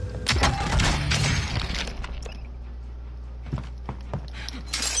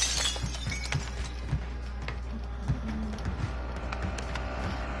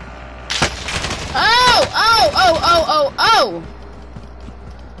 Oh!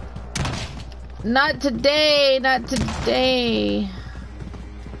 Not today, not today.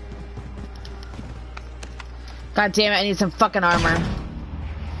 God damn it, I need some fucking armor.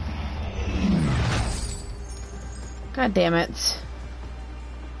 God damn it.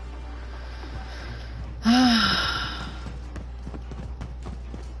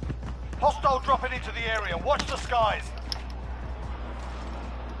 Hostile dropping into the area. Watch the skies.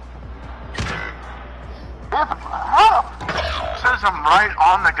 Says I'm right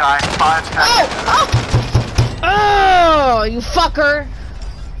on the guy in 5 seconds. Oh, you fucker.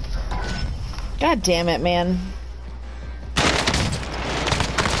 God damn it, man.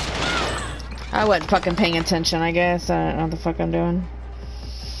 I wasn't fucking paying attention, I guess. I don't know what the fuck I'm doing.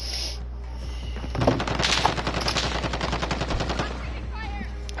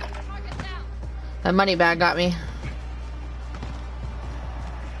 That money bag got me.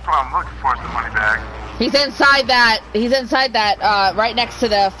 What I'm looking for is the money bag. He's inside that, right next to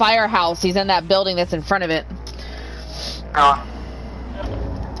the firehouse. He's in that building that's in front of it. Gone.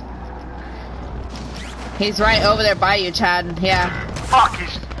 He's right over there by you, Chad. Yeah. Fuck,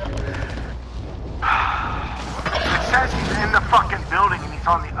 he's... It says he's in the fucking building and he's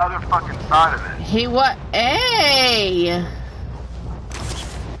on the other fucking side of it. He what? Hey!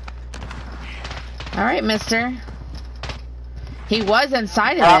 Alright, mister. He was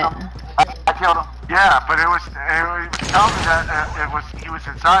inside of it. I killed him. Yeah, but it was telling me that he was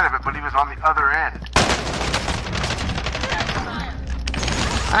inside of it, but he was on the other end.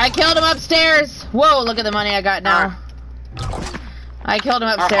 I killed him upstairs. Whoa, look at the money I got now. I killed him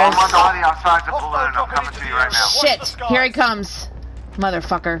upstairs. One body outside the balloon. I'm coming to you right now. Shit, here he comes.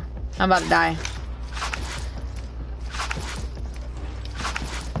 Motherfucker. I'm about to die.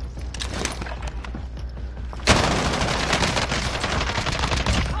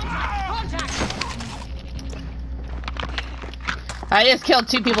 I just killed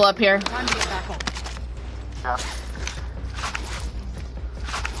 2 people up here. Yeah.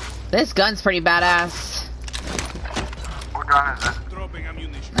 This gun's pretty badass. What gun is it?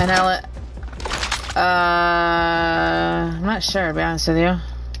 I know it. I'm not sure, to be honest with you.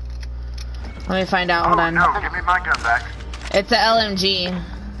 Let me find out. Hold on. No, give me my gun back. It's a LMG.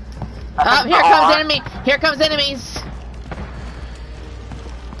 Oh, here comes enemy. Here comes enemies.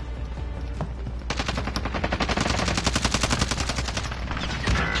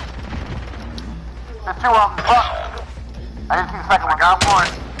 There's two of them. Fuck. I didn't see the second one. I got one.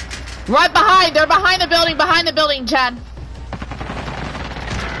 Right behind. They're behind the building. Behind the building, Chad.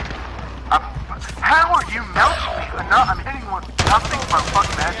 How are you melting me? No, I'm hitting one. Nothing but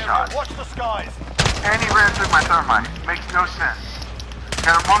fucking headshot. Watch the skies. And he ran through my thermite. Makes no sense.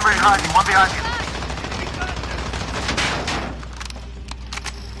 Got one behind you. One behind you.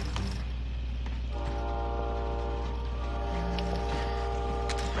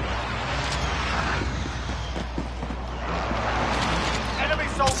 Enemy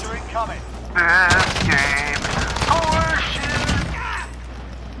soldier incoming. This game is horseshit.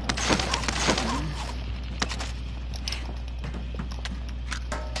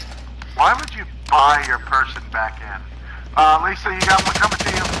 Why would you buy your person back in? Lisa, you got one coming to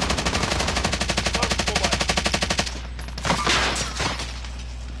you.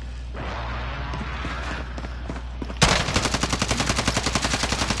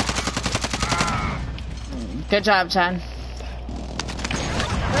 Good job, Chad.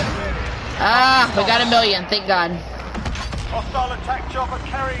 Ah, we got 1 million, thank God. Hostile attack chopper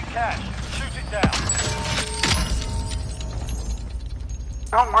carrying cash. Shoot it down.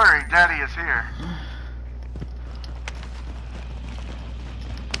 Don't worry, Daddy is here.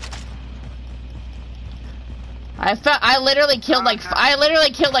 I literally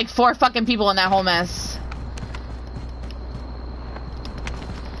killed like 4 fucking people in that whole mess.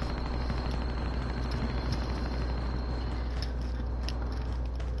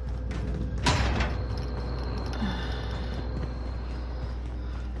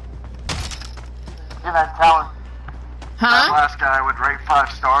 Give that talent. Huh? That last guy would rate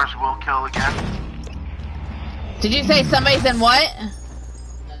 5 stars will kill again. Did you say somebody's in what?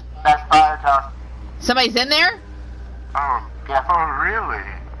 That's fire tower. Somebody's in there? Oh, yeah. Oh, really?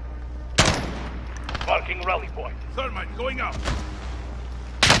 Marking rally point. Thermite going up.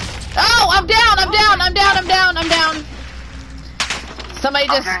 Oh, I'm down, I'm down, I'm down, I'm down, I'm down. Somebody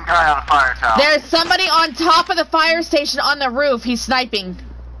I'm just... getting guy on a fire tower. There's somebody on top of the fire station on the roof. He's sniping.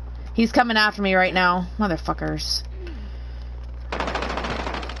 He's coming after me right now. Motherfuckers.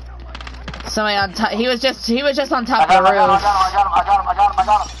 Somebody on top. He was just on top of the roof. I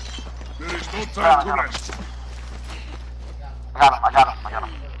got him. There is no time to rest. I got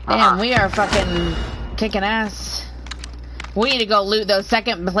him. Damn, we are fucking kicking ass. We need to go loot those.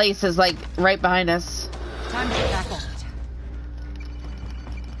 Second place is like right behind us. Time to tackle.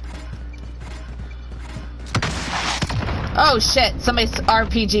 Oh shit, somebody's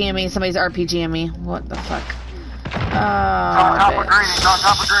RPGing me. Somebody's RPGing me. What the fuck? On top of green. He's on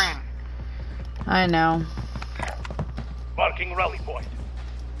top of green. I know. Marking rally point.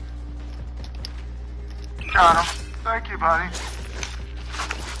 Got him. Thank you, buddy.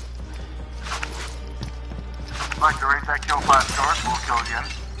 Like to rate that kill 5 stars, we'll kill again.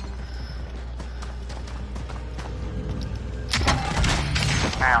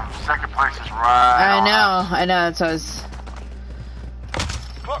 Damn, second place is right. I know, that's what I was...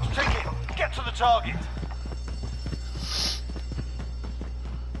 Clock's ticking. Get to the target.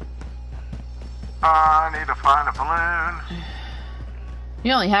 I need to find a balloon.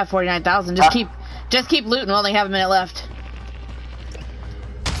 You only have 49,000. Just keep looting. We only have a minute left.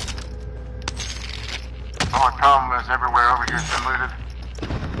 The only problem is everywhere over here has been looted.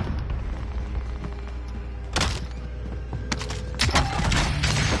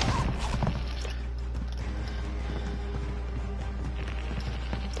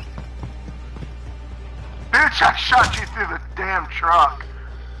 Bitch, I shot you through the damn truck.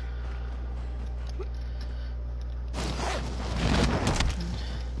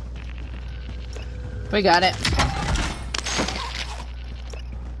 We got it.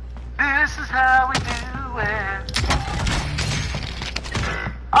 This is how we do it.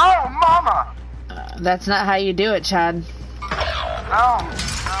 Oh, mama! That's not how you do it, Chad. No.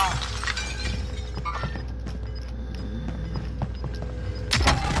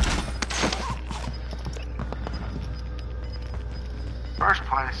 First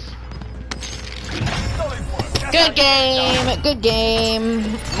place. Good game. Good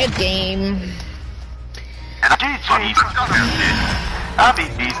game. Good game. And GG. I'll be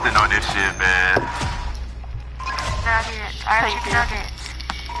beasting on this shit, man.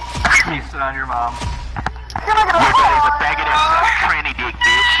 Beasting on your mom. Your daddy's a faggot ass tranny dick,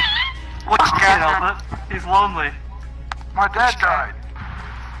 bitch. What you can't help it. He's lonely. My dad died.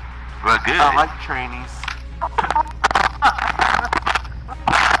 Well, good. I like trainees.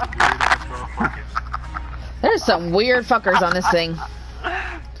 There's some weird fuckers on this thing.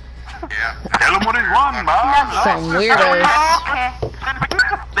 Yeah. Tell him what he won, Bob. Some weirdos.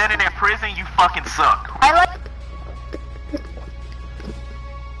 Then in that prison, you fucking suck. I like.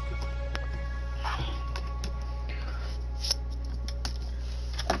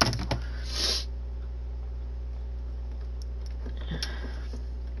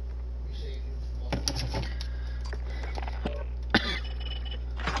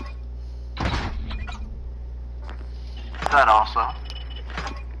 That also.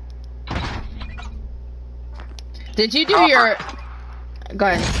 Did you do your... Go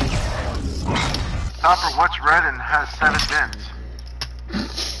ahead. Topper, what's red and has 7 dents?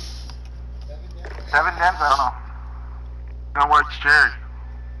 7 dents? I don't know. No, what's cherry?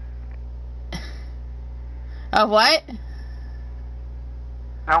 Oh, what?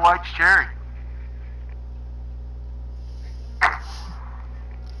 No, white's cherry.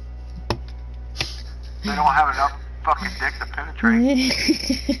 They don't have enough fucking dick to penetrate.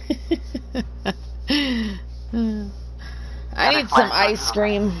 I need some ice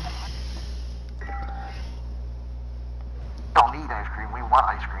cream. Don't need ice cream. We want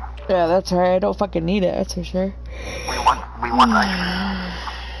ice cream. Yeah, that's right. I don't fucking need it. That's for sure. We want ice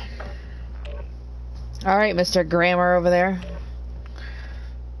cream. All right, Mr. Grammar over there.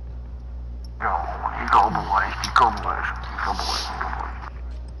 No, you go boy. You go boy. You go boy.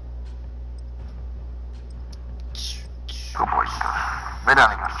 Go boy. Lay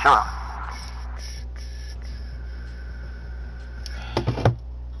down again. Chill out.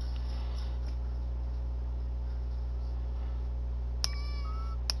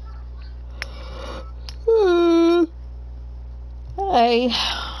 Hey.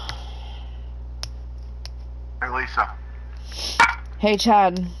 Hey, Lisa. Hey,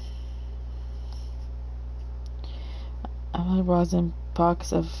 Chad. I'm a rosin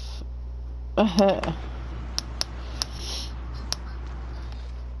box of...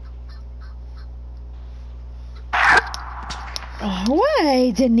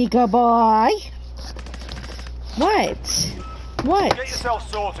 What, Nico boy? What? What? Get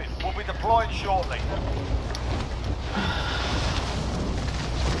yourself sorted. We'll be deploying shortly.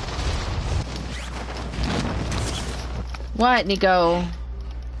 What, Nico?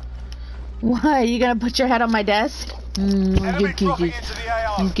 What? You gonna put your head on my desk? Good kisses.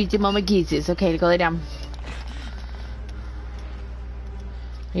 Get your mama kisses. Okay, go lay down.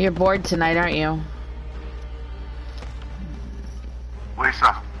 You're bored tonight, aren't you?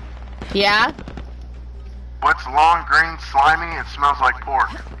 Lisa. Yeah? What's long, green, slimy, and smells like pork?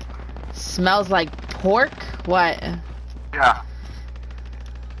 Smells like pork? What? Yeah.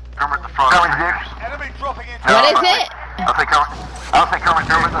 Kermit the Frog's fingers. Enemy dropping into What is it? I'll say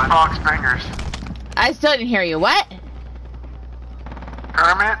Kermit the Frog's fingers. I still didn't hear you. What?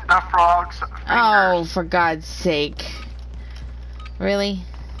 Kermit the Frog's fingers. Oh, for God's sake. Really?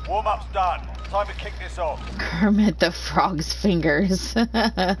 Warm-up's done. Time to kick this off. Kermit the Frog's fingers.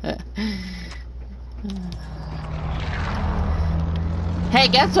 Hey,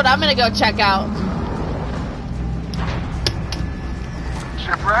 guess what I'm gonna go check out?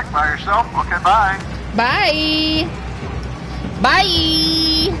 Shipwreck by yourself? Okay, bye. Bye. Bye.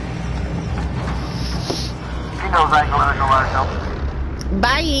 He knows I ain't gonna let her go by herself.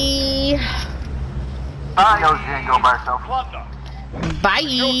 Bye. He knows she ain't going by herself. Plunder. Bye.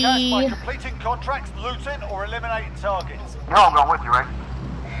 Secure cash by completing contracts, looting, or eliminating targets. You know I'm going with you, right?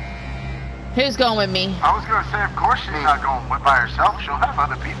 Who's going with me? I was gonna say, of course she's not going by herself. She'll have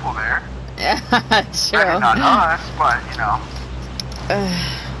other people there. True. Maybe not us, but, you know.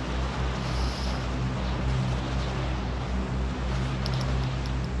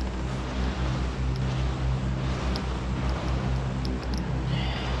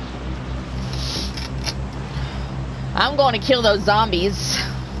 I'm going to kill those zombies.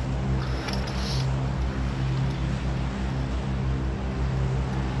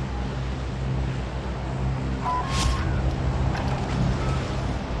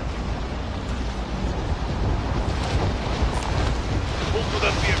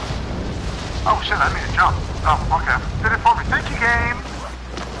 Oh shit, I need to jump. Oh, okay. Did it for me. Thank you, game.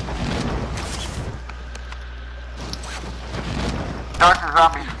 Dark the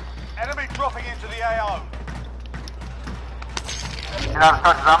zombies. Enemy dropping into the AO. You know how to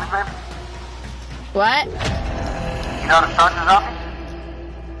start the zombies, babe? What? You know how to start the zombies?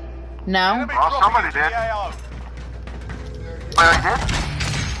 No. Well, somebody did. Well, you did?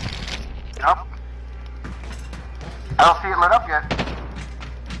 Nope. I don't see it lit up yet.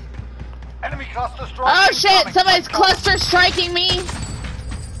 Enemy cluster strike. Oh shit! Somebody's cluster striking me.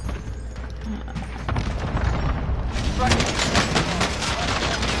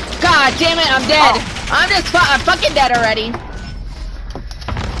 God damn it! I'm dead. I'm fucking dead already.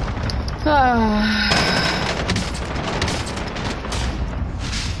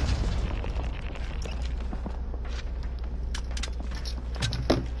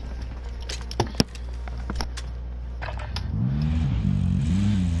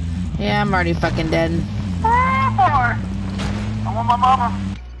 Yeah, I'm already fucking dead. Oh, boy. I want my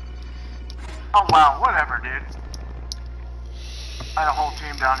mama. Oh, wow. Whatever, dude. I had a whole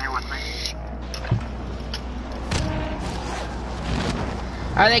team down here with me.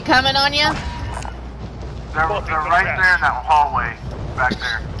 Are they coming on you? They're right there in that hallway. Back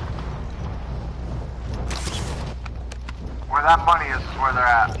there. Where that money is where they're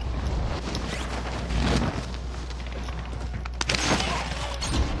at.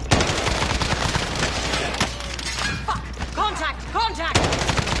 Contact!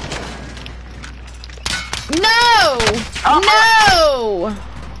 No! No!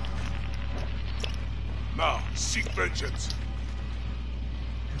 Now, seek vengeance.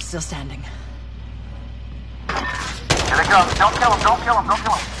 I'm still standing. Here they come. Don't kill him. Don't kill him. Don't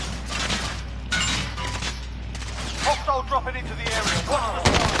kill him. Hostile dropping into the area.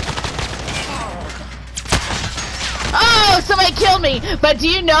 Oh, somebody killed me! But do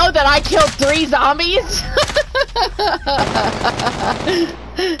you know that I killed 3 zombies?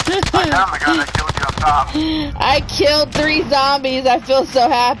 I found the guy that killed you up top. I killed 3 zombies. I feel so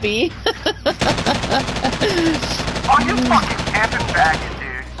happy. Oh, you fucking camping faggot,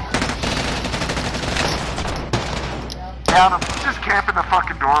 dude. Down him. Just camp in the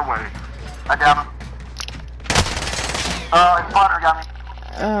fucking doorway. I down him. His partner got me.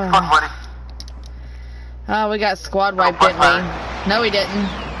 Fuck, buddy. Oh, we got squad wiped, didn't we? No, we didn't.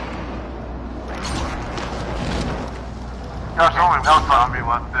 There's only one zombie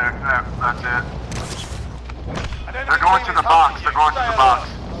left there. That's it. They're going to the box. They're going to the box.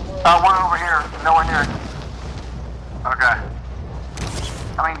 One over here. Nowhere near it. Okay.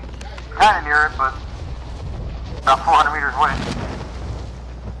 I mean, kind of near it, but about 400 meters away.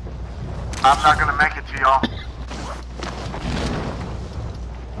 I'm not going to make it to y'all.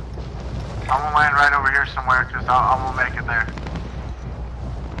 I'm going to land right over here somewhere, because I won't make it there.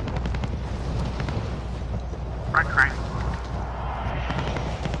 Right, Crate.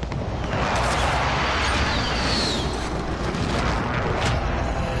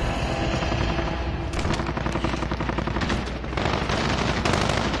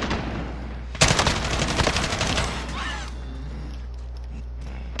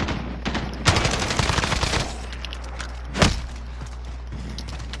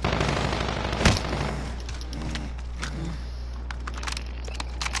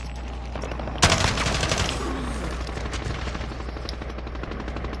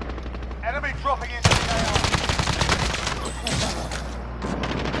 Enemy dropping into the AO.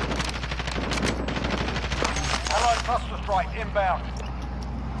 Allied cluster strike inbound.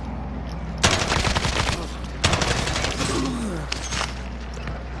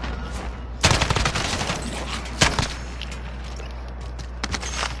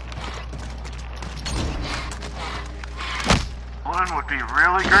 One would be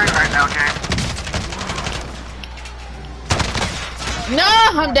really great right now, game. No,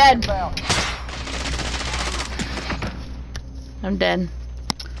 I'm dead. I'm dead.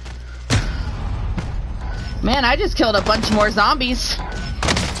 Man, I just killed a bunch more zombies.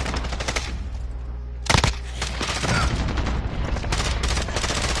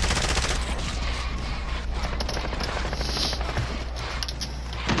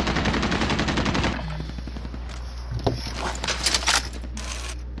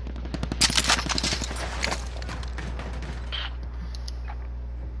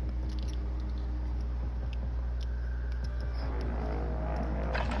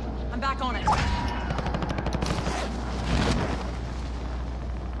 I'm back on it.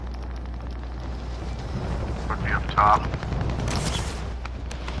 Would be up top.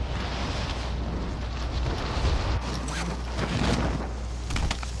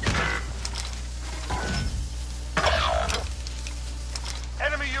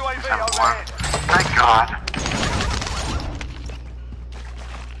 Enemy UAV One. overhead. Thank God.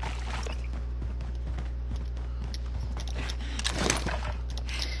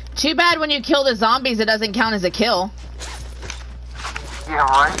 Too bad when you kill the zombies, it doesn't count as a kill. Yeah,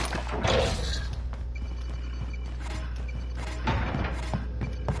 right?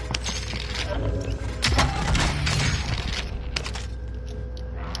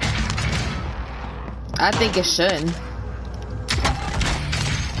 I think it should.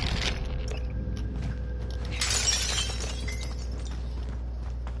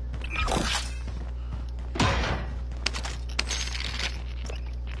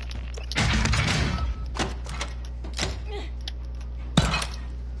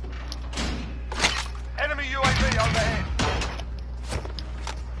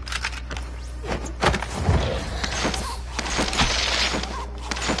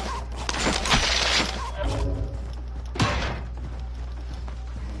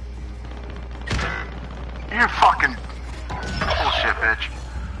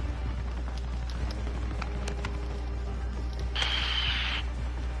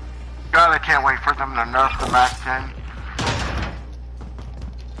 God, I can't wait for them to nerf the MAC-10.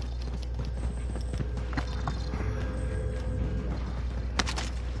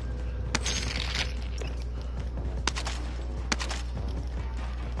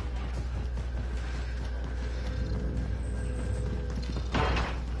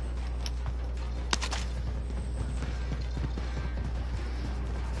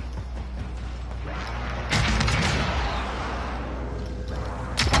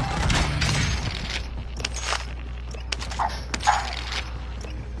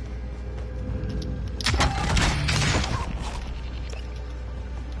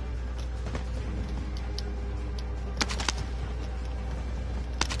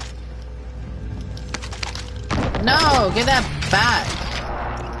 No, get that back.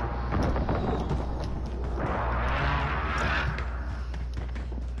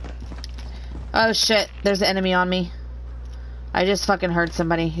 Oh shit, there's an enemy on me. I just fucking heard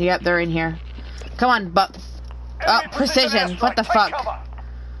somebody. Yep, they're in here. Come on, but oh, precision. What the fuck? Are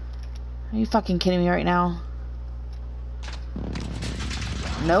you fucking kidding me right now?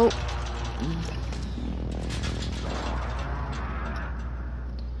 Nope.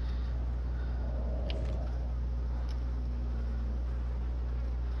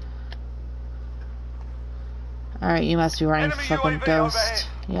 Alright, you must be running fucking Ghost.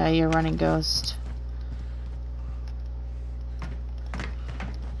 Yeah, you're running Ghost.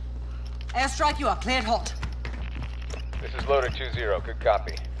 Airstrike, you are cleared hot. This is Loader 2-0. Good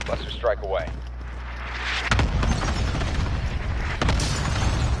copy. Cluster strike away.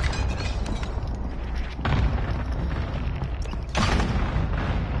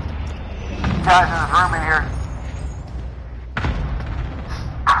 Guys, there's a room in here.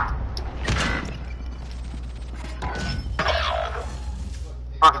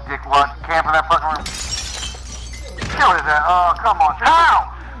 Fucking dickwad. Camp in that fucking room. What is that? Oh, come on. Ow!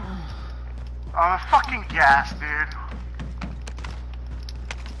 Oh, the fucking gas, dude.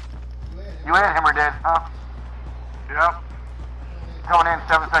 You and him are dead, huh? Yep. Coming in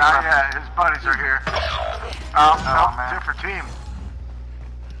 7 seconds. Yeah, his buddies are here. Oh, no, man. Different team.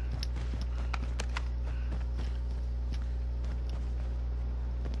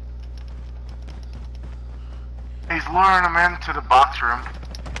 He's luring them into the box room.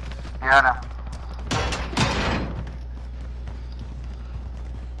 Yeah, I know.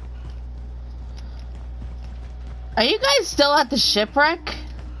 Are you guys still at the shipwreck?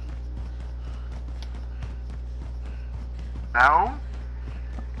 No.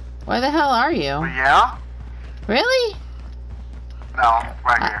 Where the hell are you? Well, yeah? Really? No, I'm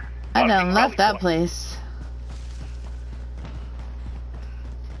right here. I done left that place.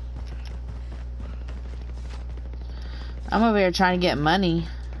 I'm over here trying to get money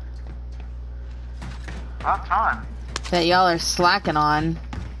About time. that y'all are slacking on.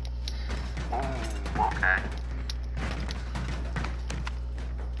 Ooh, okay.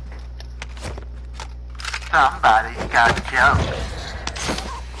 Somebody got jokes.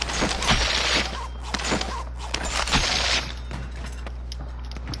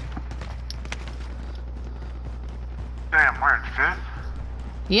 Damn, we're in 5th?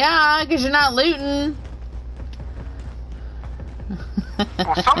 Yeah, because you're not looting.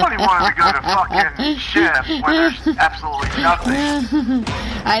 Well, somebody wanted to go to fucking ship when there's absolutely nothing.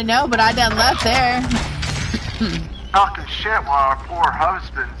 I know, but I done left there. Talking shit while our poor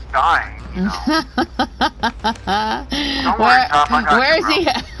husband's dying, you know. Don't worry, Top, I got where you, is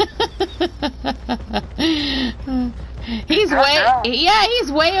he? He's way, now. yeah,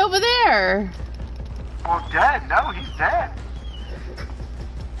 he's way over there. Well, dead? No, he's dead.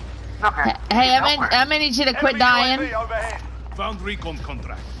 Okay. Hey, I'm gonna need you to quit dying. Found recon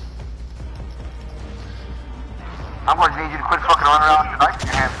contract. I'm going to need you to quit fucking running around with your knife in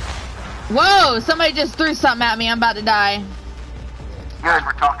your hand. Whoa, somebody just threw something at me. I'm about to die. You guys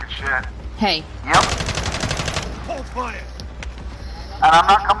were talking shit. Hey. Yep. Hold fire. And I'm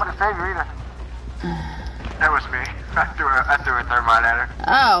not coming to save you either. That was me. I threw a thermite at her.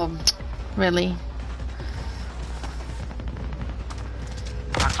 Oh, really?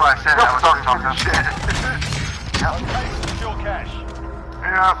 That's why I said I was talking shit. Secure cash.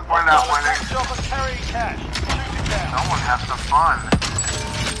 Yeah, we're not winning. Job of carrying cash. Shoot it down. Someone have some fun.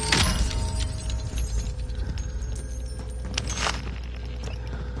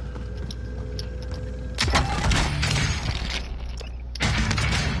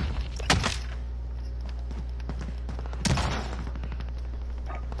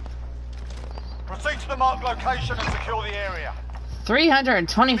 Proceed to the marked location and secure the area.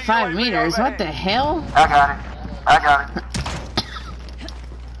 325 meters. What the hell? I got it. I got it.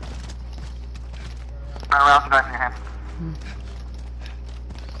 Turn around, put that in your hand.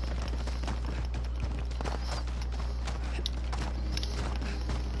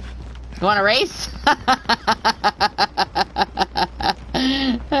 You want to race?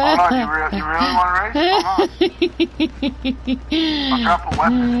 Hold on, you really want to race? Hold on. I'll drop a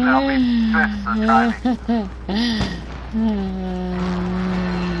weapon and I'll be fists and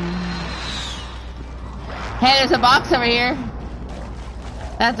Hey, there's a box over here.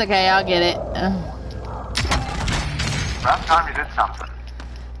 That's okay, I'll get it. Last time you did something.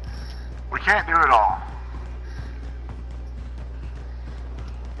 We can't do it all.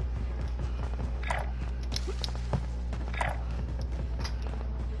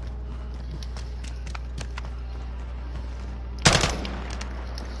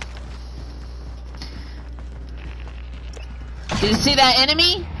 Did you see that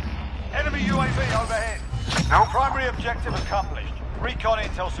enemy? Enemy UAV overhead. Nope. Primary objective accomplished. Recon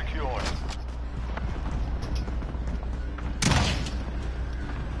intel secured.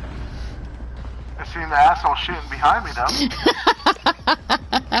 I seen the asshole shooting behind me though.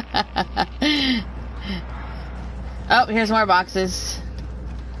 Oh, here's more boxes.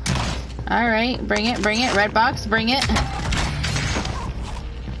 Alright, bring it, red box, bring it.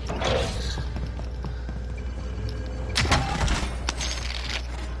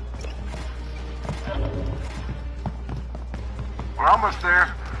 We're almost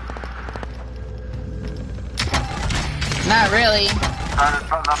there. Not really. Started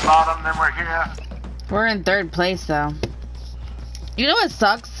from the bottom, then we're here. We're in third place though. You know what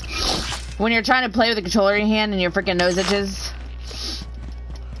sucks? When you're trying to play with the controller in your hand and your freaking nose itches.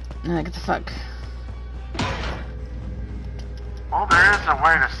 Like, what the fuck? Well, there is a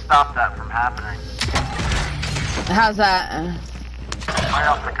way to stop that from happening. How's that? Way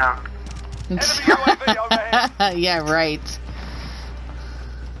off the coke. Enemy UAV overhead. Yeah, right.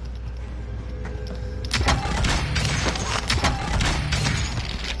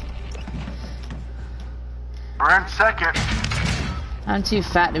 We're in second. I'm too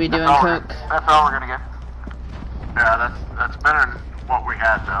fat to be doing That's coke. That's all we're gonna get. Yeah, that's better than what we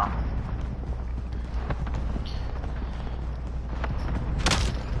had though.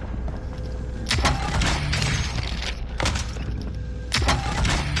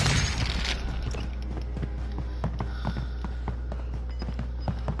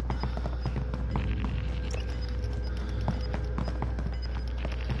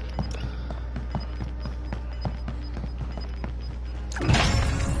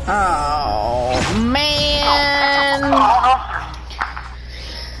 Oh man!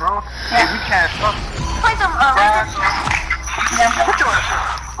 Bro, hey, we can't. Play some,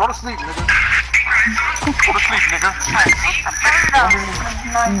 Go to sleep, nigga. Go to sleep, nigga.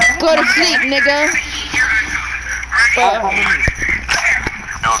 Go to sleep, nigga.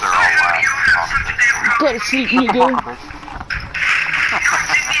 No, they're all laughing. Go to sleep, nigga.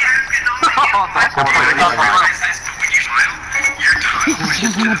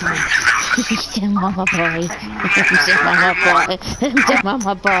 He's mama boy. He's mama boy. He's mama boy. He's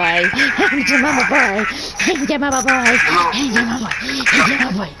mama boy. He's mama boy. He's mama boy. He's mama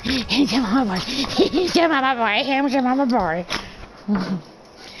boy. He's mama boy. He's mama boy. He's mama boy.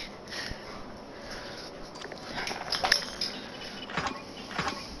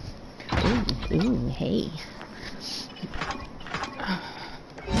 Ooh, hey.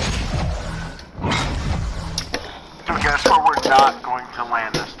 So guess where we're not going to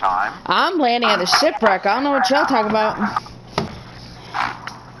land this time? I'm landing at the shipwreck. I don't know what y'all talking about.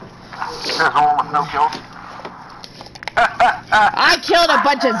 There's the one with no kills. I killed a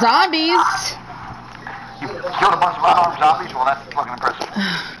bunch of zombies. You killed a bunch of unarmed zombies? Well, that's fucking impressive.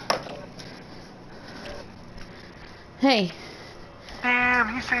 Hey. Damn,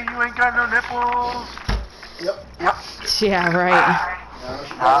 he said you ain't got no nipples. Yep. Yeah, right.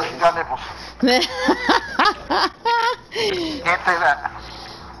 No, she got nipples. Can't say that.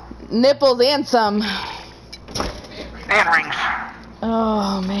 Nipples and some. And rings.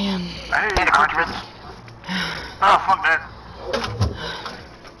 Oh, man. Hey, and accoutrements. Oh, fuck that.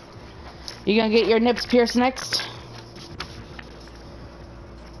 You gonna get your nips pierced next?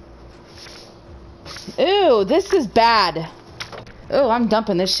 Ooh, this is bad. Ooh, I'm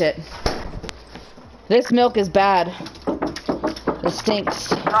dumping this shit. This milk is bad. It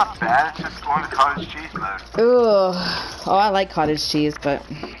stinks. Not bad, it's just going to cottage cheese mode. Ooh. Oh, I like cottage cheese, but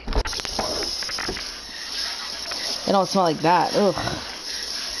it don't smell like that. Ugh.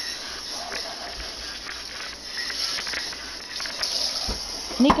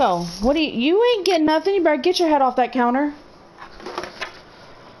 Nico, what do you ain't getting nothing. You better get your head off that counter.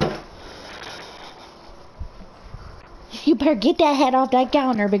 You better get that head off that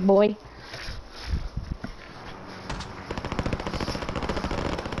counter, big boy.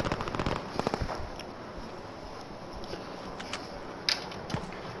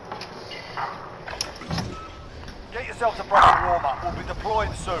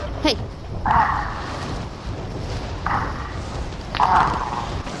 soon. Hey.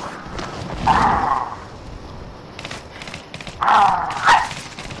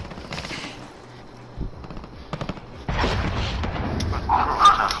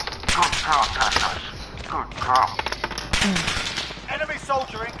 Good girl. Enemy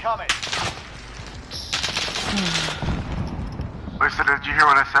soldier incoming. Lisa, did you hear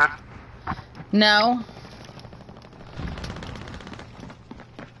what I said? No.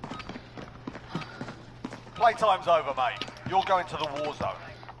 Playtime's over, mate. You're going to the war zone.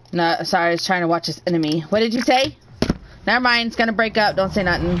 No, sorry, I was trying to watch this enemy. What did you say? Never mind, it's gonna break up. Don't say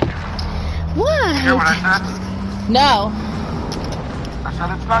nothing. What? You hear what I said? No. I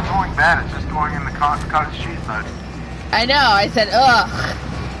said it's not going bad, it's just going in the cottage cheese mode. I know, I said, ugh.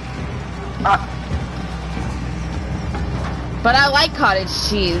 But I like cottage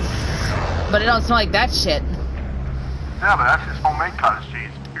cheese. But it don't smell like that shit. Yeah, but that's just homemade cottage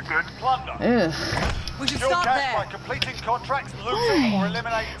cheese. You're good. Plunder. Ugh. We should Secure stop cash there. by completing contracts, looting, or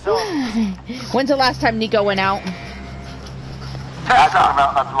eliminating targets. When's the last time Nico went out? I thought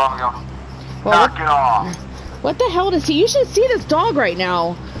about that long ago. Well, Knock it off. what the hell does he? You should see this dog right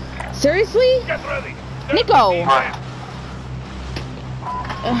now. Seriously? Get ready. Nico. Right.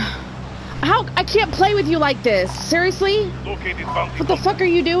 How? I can't play with you like this. Seriously? Located bounty. What the fuck are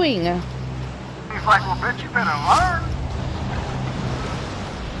you doing? He's like, well, bitch, you better learn.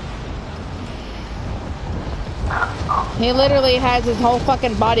 He literally has his whole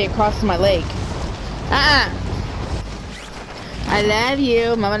fucking body across my leg. I love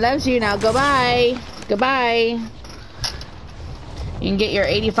you. Mama loves you. Now goodbye. Goodbye. You can get your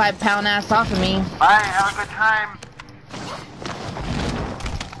 85-pound ass off of me. Bye, have a good time.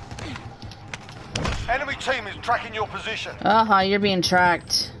 Enemy team is tracking your position. You're being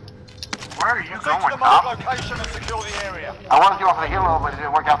tracked. Where are you Proceed going, to the marked Tom? location and secure the area. I wanted to go for the helo, but it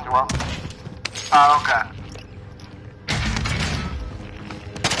didn't work out too well. Oh, okay.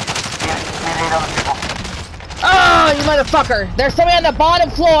 Need 8 other people. Oh, you motherfucker. There's somebody on the bottom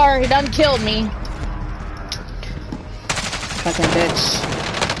floor. He done killed me. Fucking bitch.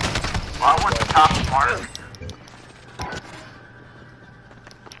 Well, I went to top smart.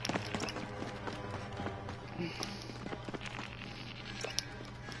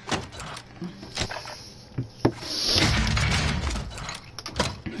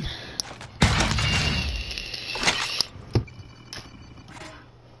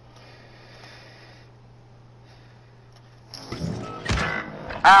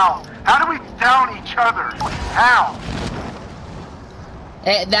 How? How do we down each other? How?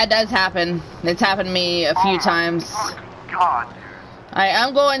 That does happen. It's happened to me a few times. Oh, God, dude. Alright,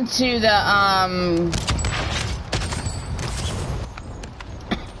 I'm going to the,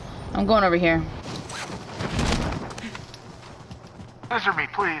 I'm going over here. Scissor me,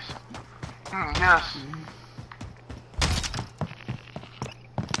 please. Yes.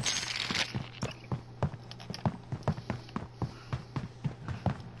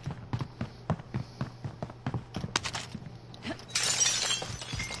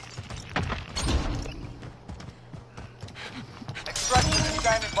 Extraction is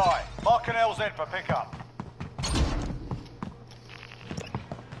standing by. Mark an LZ for pickup.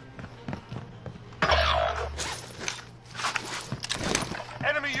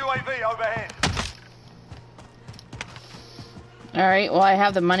 Enemy UAV overhead. Alright, well I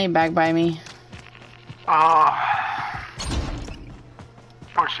have the money bag by me. Oh.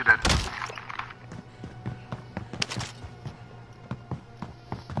 Of course you did.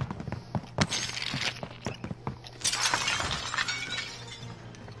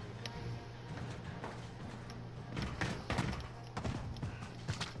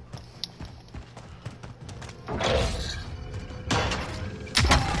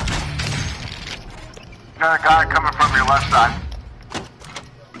 Got a guy coming from your left side.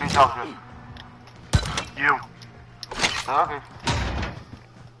 He tells you. You. Okay.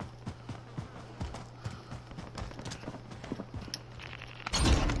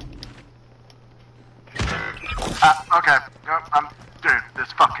 Okay. Dude,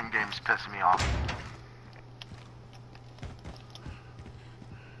 this fucking game's pissing me off.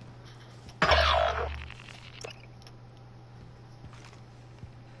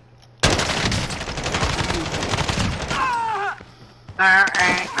 There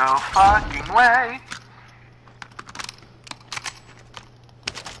ain't no fucking way.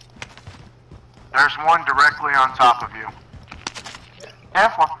 There's one directly on top of you.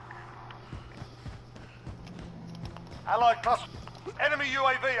 Careful. Allied cluster. Enemy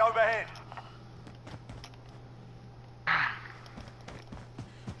UAV overhead.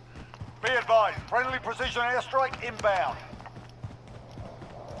 Be advised, friendly precision airstrike inbound.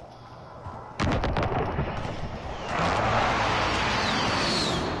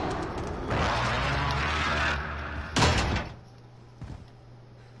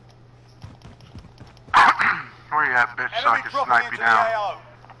 so I Enemy can dropping snipe into you the down. AO.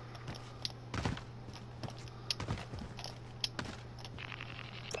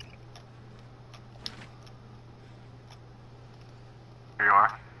 Here you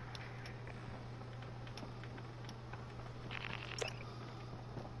are.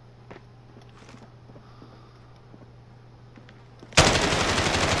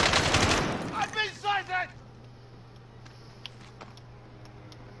 I've been sighted!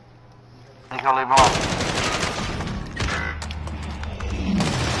 You can leave him alone.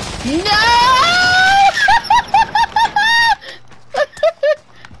 No!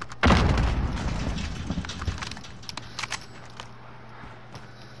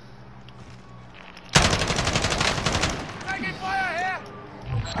 Taking fire here!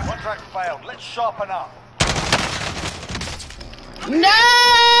 Contract failed. Let's sharpen up. No! No!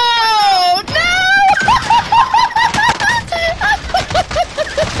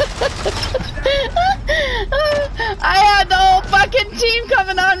 I had the whole fucking team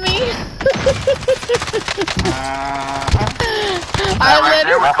coming on me.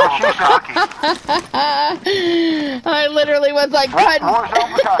 I literally was like cutting.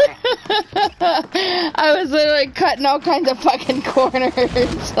 I was literally cutting all kinds of fucking corners.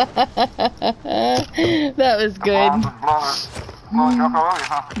 That was good.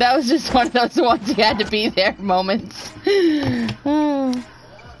 That was just one of those ones you had to be there moments.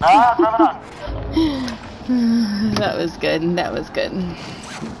 That was good. That was good.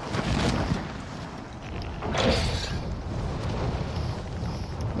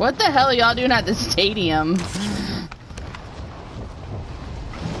 What the hell are y'all doing at the stadium?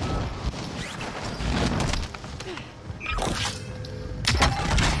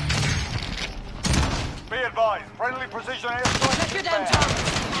 Be advised, friendly precision airstrike. Check your damn target.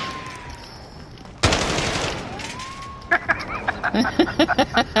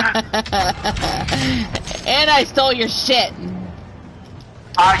 And I stole your shit.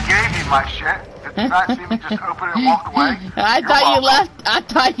 I gave you my shit. Did you not see me just open it and walk away? I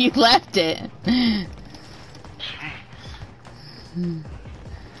thought you left it.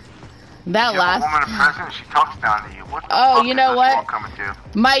 That last. A woman president, she talks down to you. What the fuck you know is what? this coming to?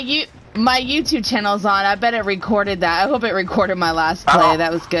 My YouTube channel's on. I bet it recorded that. I hope it recorded my last play.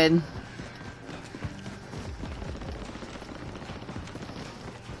 That was good.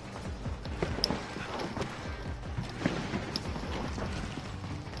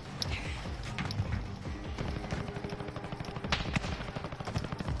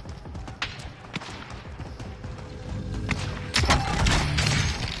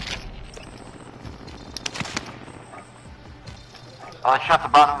 Oh, they shut the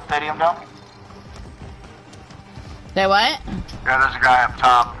bottom of the stadium down? They what? Yeah, there's a guy up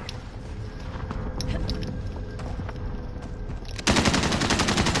top.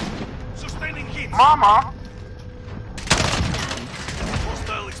 Sustaining hit. Mama!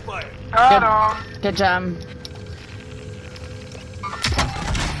 Hostile expired. Got him. Good job.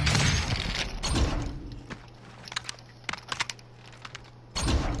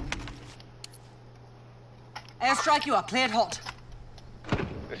 Airstrike, you are cleared hot.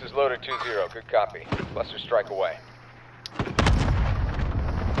 This is Loader 2-0. Good copy. Cluster strike away.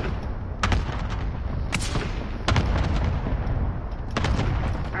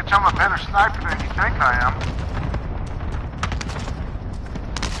 Bitch, I'm a better sniper than you think I am.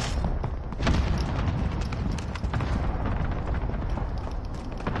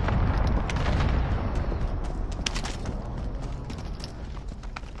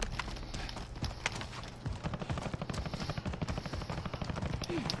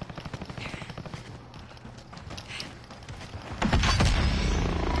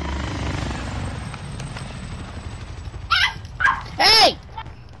 Hey!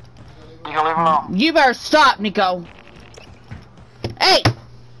 You can leave him alone. You better stop, Nico. Hey!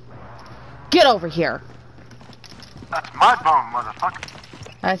 Get over here. That's my bone, motherfucker.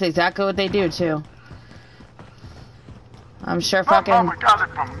 That's exactly what they do, too. I'm sure My fucking... mama got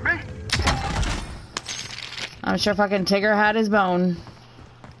it from me. I'm sure fucking Tigger had his bone.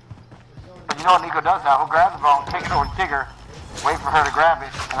 But you know what Nico does now? He'll grab the bone, take it over to Tigger, wait for her to grab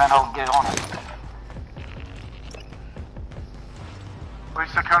it, and then he'll get on it.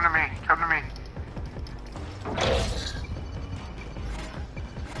 Lisa, come to me. Come to me.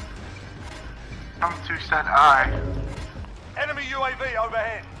 Come to said I. Enemy UAV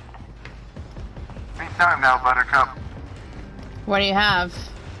overhead. Ain't time now, Buttercup. What do you have?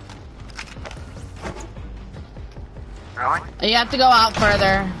 Really? You have to go out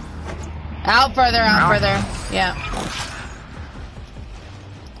further. Out further, out Really? further. Yeah.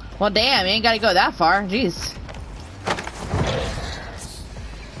 Well, damn, you ain't gotta go that far. Jeez.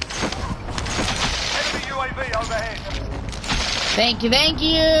 Enemy UAV overhead. Thank you, thank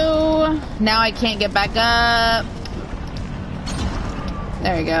you. Now I can't get back up.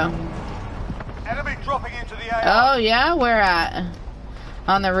 There we go. Enemy dropping into the AO. Oh yeah, where at?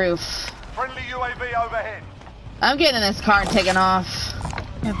 On the roof. Friendly UAV overhead. I'm getting in this car and taking off.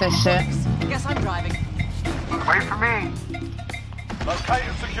 Get this shit. Guess I'm driving. Wait for me. Locate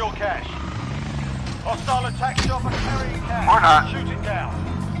and secure cash. Hostile attack chopper carrying cash. Or not. Shoot it down.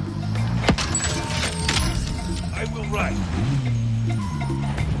 I will ride.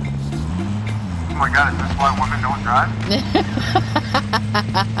 Oh my god, is this why women don't drive?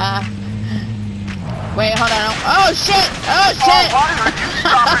 Wait, hold on. Oh shit! Oh Oh, shit! why are you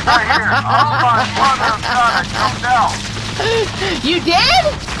stopping right here? Oh my mother of God, I jumped out. You did?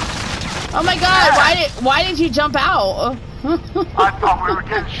 Oh my god! Why did you jump out? I thought we were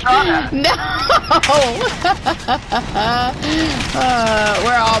getting shot at. No!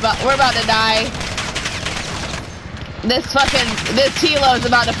 We're about to die. This Tilo is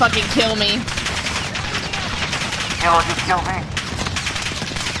about to fucking kill me. Tilo just killed me.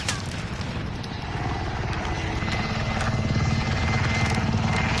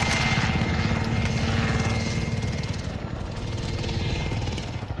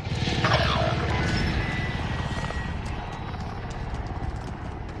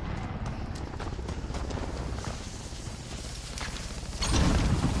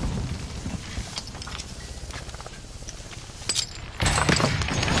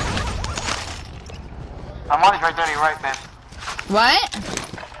 My money's right there to your right, man.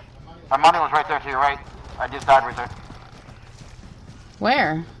 What? My money was right there to your right. I just died right there.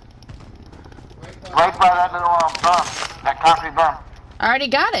 Where? Right by that little berm. That concrete berm. I already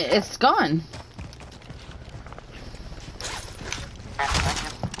got it. It's gone. Okay, thank you.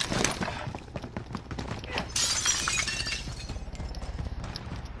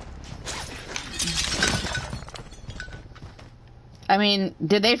 I mean,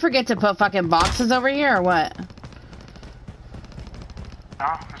 did they forget to put fucking boxes over here or what? No,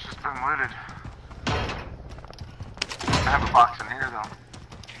 it's just been looted. I have a box in here, though.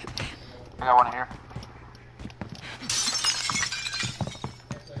 I got one here.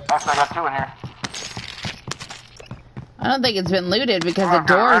 Actually, I got two in here. I don't think it's been looted because Oh, the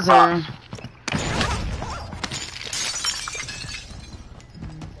doors are...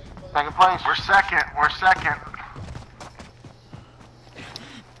 Second place. We're second. We're second.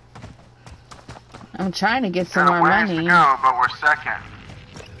 I'm trying to get some Got a more ways money. to go, but we're second.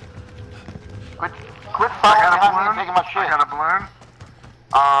 Quit following behind me and taking my shit. I got a balloon.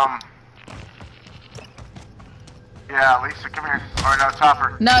 Yeah, Lisa, come here. Or no,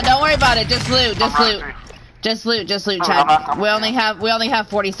 Topper. No, don't worry about it. Just loot. Just I'm loot. rusty. Just loot. Just loot, Oh, Chad. I'm We only have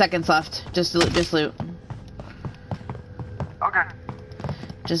 40 seconds left. Just loot. Just loot. Okay.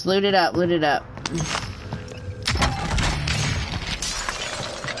 Just loot it up. Loot it up.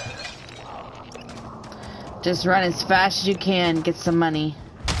 Just run as fast as you can. Get some money.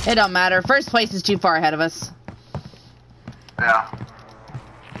 It don't matter. First place is too far ahead of us. Yeah.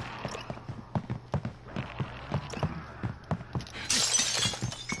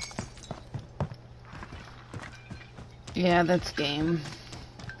 Yeah, that's game.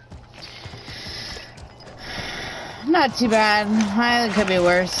 Not too bad. It could be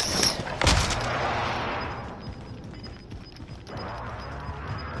worse.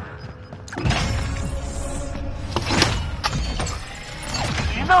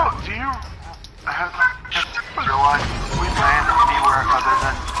 Do you just realize we land anywhere other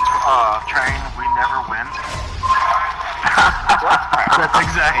than train, we never win? That's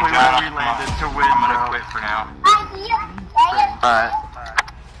exactly where we landed to win. I'm gonna quit for now. Alright.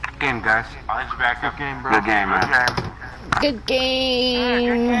 Game, guys. Good game, bro. Good game, man. Good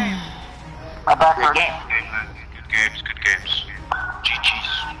game. My back hurts. Good games.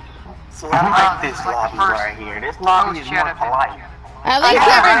 GG's. See, I like this lobby right here. This lobby is more polite. At least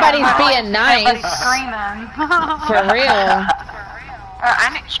everybody's being nice. Screaming. For real. I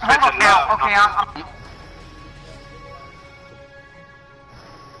need. Hold on. Ow. Okay. I'm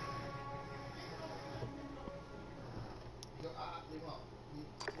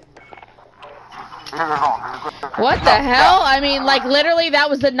What the hell? I mean, like, literally, that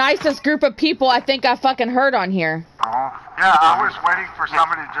was the nicest group of people I think I fucking heard on here. Yeah, I was waiting for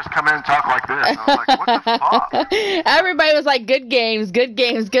somebody to just come in and talk like this. I was like, what the fuck? Everybody was like, good games, good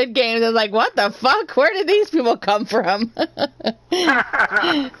games, good games. I was like, what the fuck? Where did these people come from? What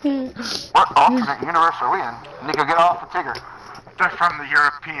alternate universe are we in? Nico, get off the Tigger. They're from the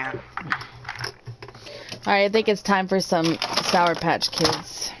European. Alright, I think it's time for some Sour Patch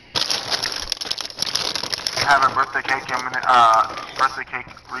Kids. Have a birthday cake, birthday cake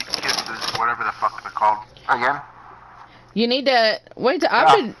kisses, whatever the fuck they're called. Again? You need to wait.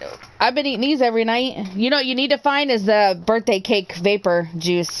 I've been eating these every night. You know what you need to find is the birthday cake vapor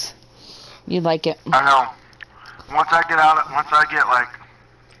juice. You'd like it. I know. Once I get like,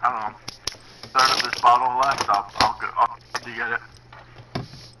 I don't know, third of this bottle left, I'll get it.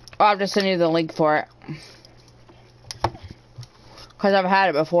 I'll just send you the link for it. Cause I've had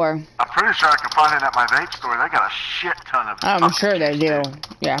it before. I'm pretty sure I can find it at my vape store. They got a shit ton of. I'm sure they do.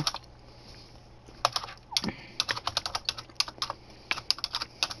 Yeah.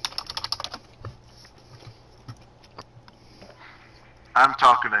 I'm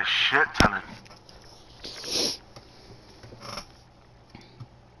talking a shit ton of.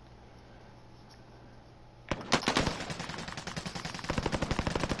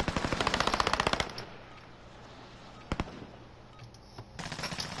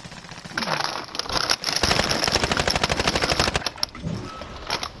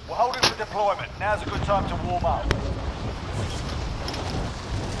 We're holding for deployment. Now's a good time to warm up.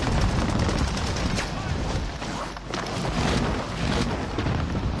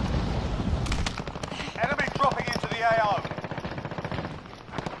 Enemy dropping into the AO.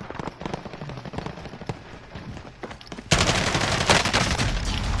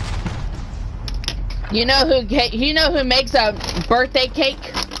 You know who makes a birthday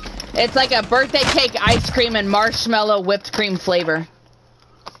cake? It's like a birthday cake ice cream and marshmallow whipped cream flavor.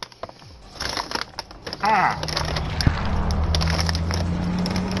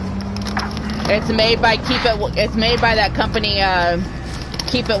 It's made by It's made by that company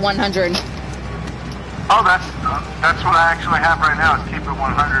Keep It 100. Oh, that's what I actually have right now. Is Keep It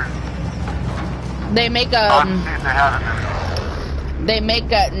 100. They make See if they have it. They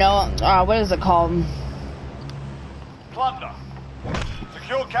make a what is it called? Plunder.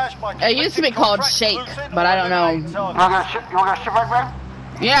 Secure cash by It used to be called Shake, but I don't know. You want to ship right back?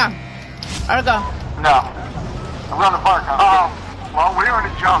 Yeah. I'll go. No. I'm going to the park. Well, we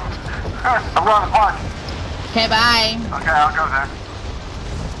already jumped. I'm going to the park. Okay, bye. Okay, I'll go there.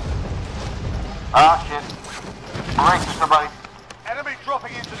 Oh, shit. I'm racing somebody. Enemy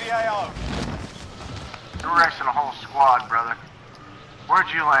dropping into the AO. You're racing a whole squad, brother. Where'd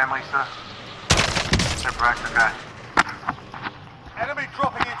you land, Lisa? Shipwreck, okay. Enemy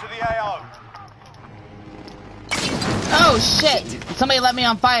dropping into the AO. Oh, shit. Somebody let me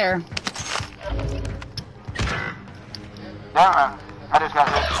on fire. Never mind. I just got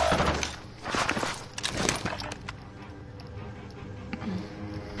hit.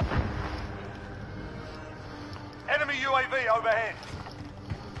 Enemy UAV overhead.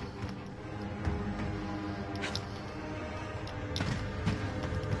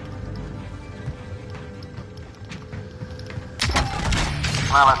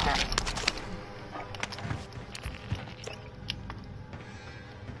 Well, that's it.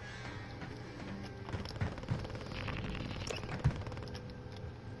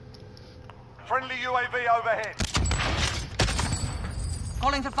 Friendly UAV overhead.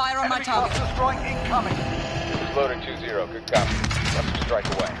 Calling for fire on my Enemy target. cluster strike incoming. This is Loader 2-0. Good copy. Cluster strike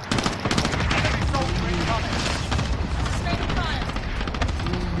away. Enemy soldier incoming. Sustaining fire.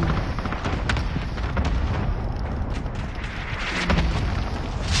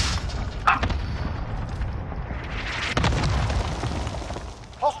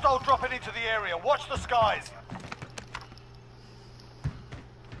 Hostile dropping into the area. Watch the skies.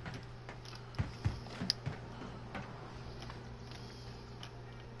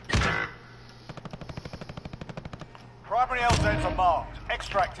 Primary LZs are marked.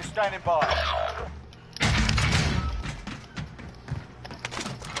 Extract is standing by.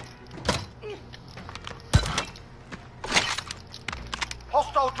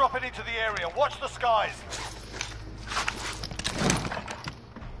 Hostile dropping into the area. Watch the skies.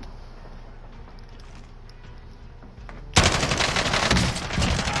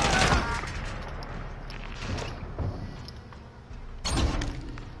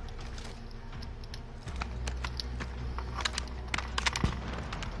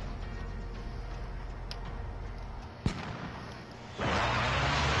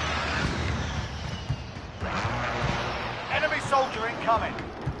 Enemy soldier incoming.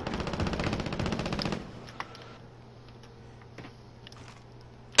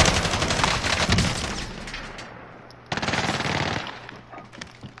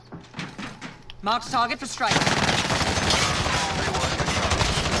 Marked target for strike.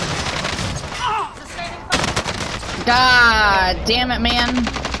 God damn it, man.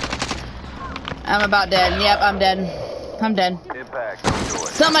 I'm about dead. Yep, I'm dead. I'm dead. Impact. Enjoy.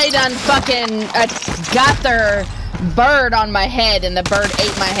 Somebody done fucking got their bird on my head, and the bird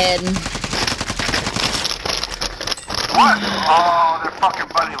ate my head. What? Oh, their fucking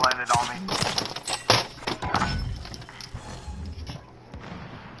buddy landed on me.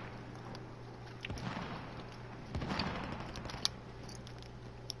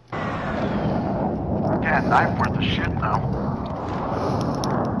 that knife worth of shit, though.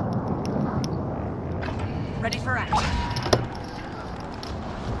 Ready for action.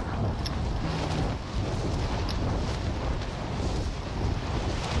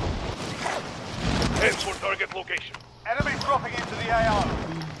 Heads for target location. Enemy dropping into the AO.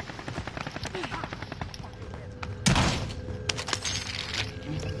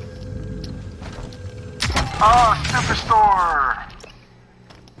 Oh, Superstore!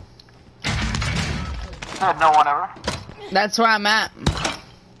 Said no one ever. That's where I'm at.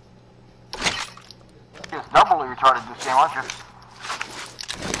 It's doubly retarded this game, aren't you?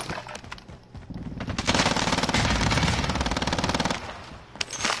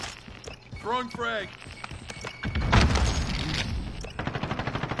 Throwing frag.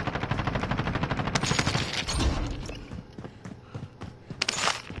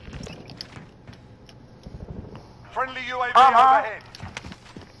 Friendly UAV overhead.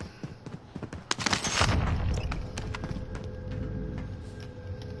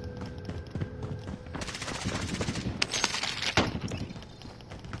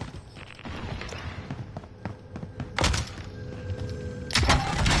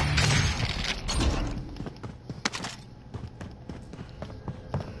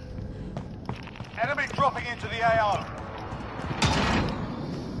 Enemy dropping into the AO.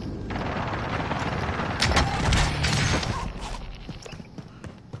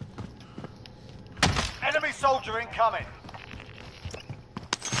 Enemy soldier incoming.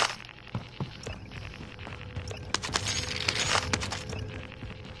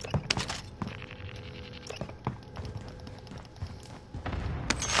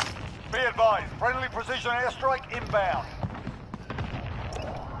 Be advised, friendly precision airstrike inbound.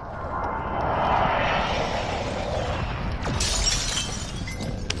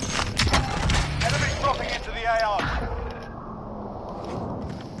 Enemy dropping into the AO.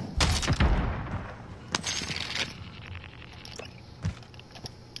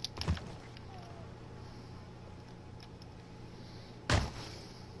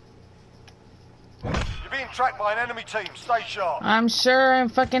 You're being tracked by an enemy team. Stay sharp. I'm sure I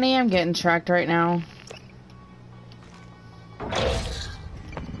fucking am getting tracked right now.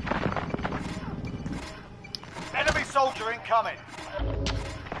 Enemy soldier incoming.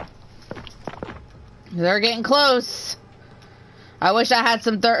 They're getting close. I wish I had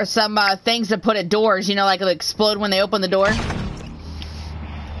some things to put at doors, you know, like it'll explode when they open the door.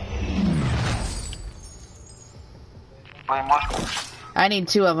 I need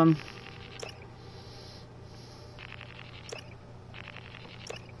 2 of them.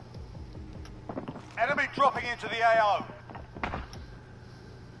 Enemy dropping into the AO.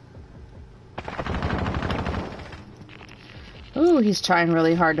 Ooh, he's trying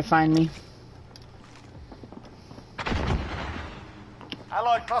really hard to find me.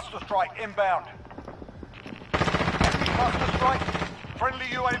 Allied cluster strike inbound. Enemy cluster strike. Friendly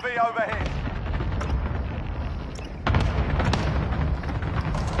UAV overhead.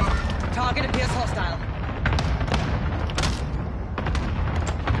 Target appears hostile.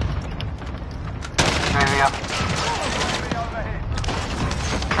 Maybe up. UAV overhead.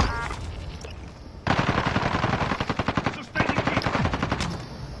 Suspending heat.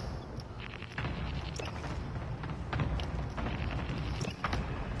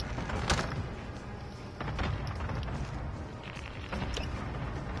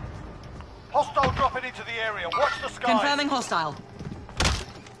 Hostile dropping into the area. Watch the sky. Confirming hostile.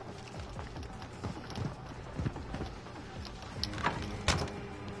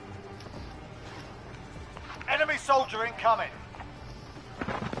 Enemy soldier incoming.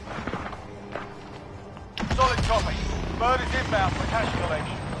 Solid copy. Bird is inbound for cash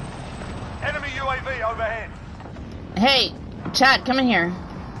collection. Enemy UAV overhead. Hey, Chad, come in here.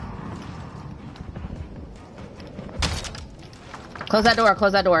 Close that door,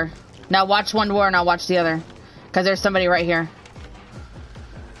 close that door. Now watch one door and I'll watch the other. Because there's somebody right here.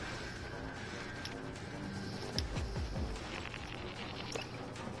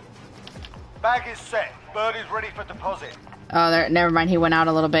 Bag is set. Bird is ready for deposit. Oh, there, never mind. He went out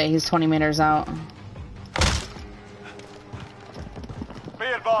a little bit. He's 20 meters out. Be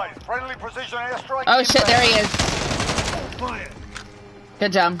advised, friendly precision airstrike. Oh shit, there he is. Fire.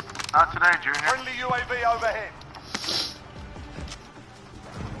 Good job. Not today, Junior. Friendly UAV overhead.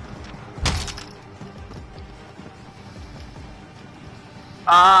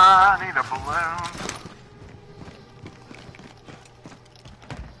 I need a balloon.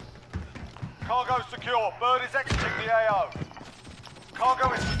 Cargo secure. Bird is exiting the AO.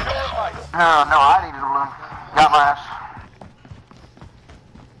 Cargo is secure at base. No, I need a balloon. Got my ass.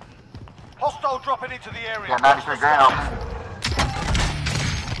 Hostile dropping into the area. Got 93 grand open.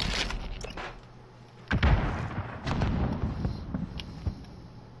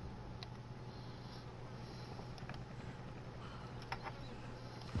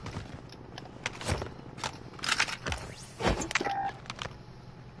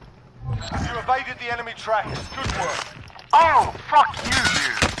 Evaded the enemy trackers. Good work. Oh, fuck you,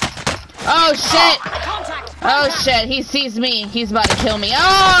 dude. Oh shit! Oh shit, he sees me. He's about to kill me.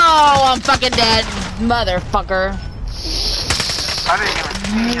 Oh, I'm fucking dead. Motherfucker. I didn't even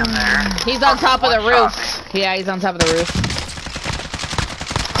see him there. He's on top of the roof. Yeah, he's on top of the roof.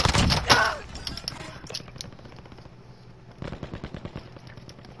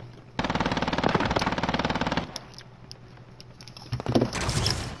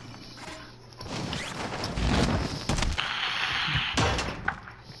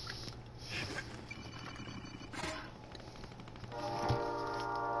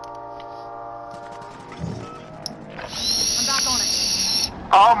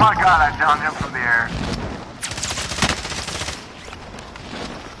 Oh my god, I downed him from the air.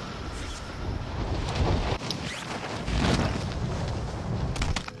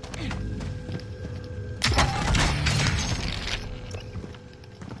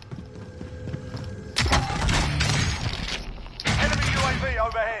 Enemy UAV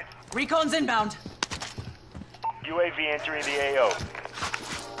overhead. Recon's inbound. UAV entering the AO.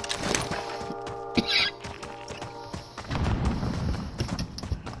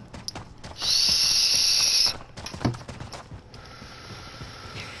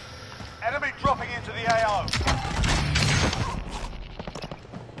 Enemy dropping into the AO.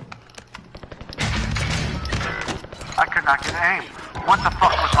 I could not get aim. What the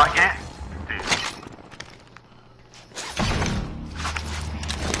fuck was my game? Dude.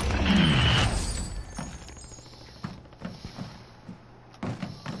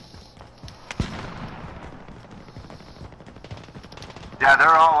 Yeah, they're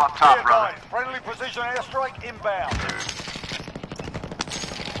all up top, brother. Friendly precision airstrike inbound.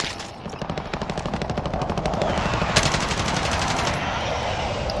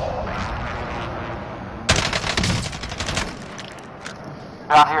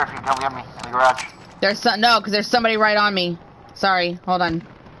 Down here if you can come get me in the garage. There's no, because there's somebody right on me. Sorry, hold on.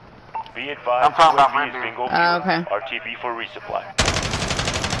 Be advised, I'm talking about UAV is Randy. bingo fuel. Okay. RTB for resupply.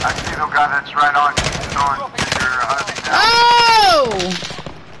 I see no guy that's right on your Oh!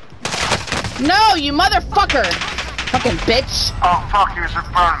 No, you motherfucker! Fucking bitch. Oh fuck, he was in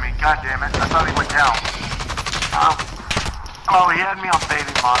front of me. God damn it. I thought he went down. Oh, he had me on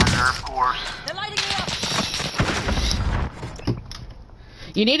baby monitor, of course. They're lighting me up.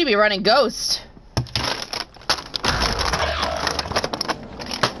 You need to be running Ghost.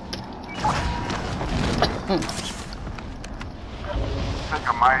 I think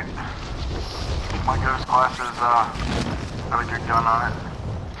I might. My ghost class is got a good gun on it.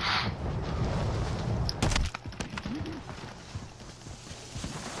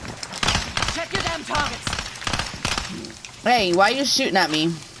 Check your damn targets. Hey, why are you shooting at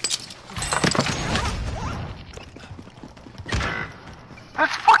me?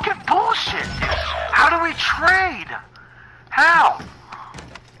 That's fucking bullshit, dude. How do we trade? How?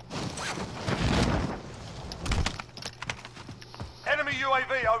 Enemy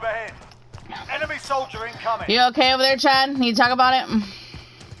UAV overhead. Enemy soldier incoming. You okay over there, Chad? Need to talk about it?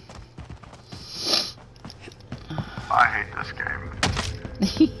 I hate this game.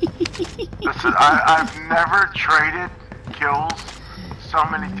 Listen, I've never traded kills so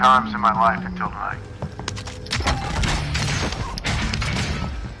many times in my life until tonight.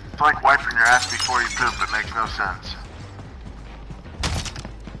 It's like wiping your ass before you poop. It makes no sense.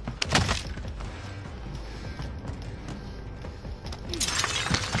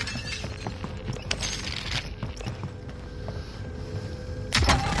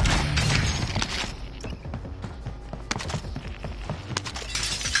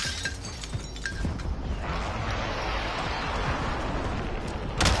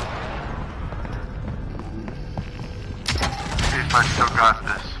 I still got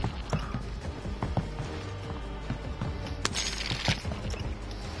this.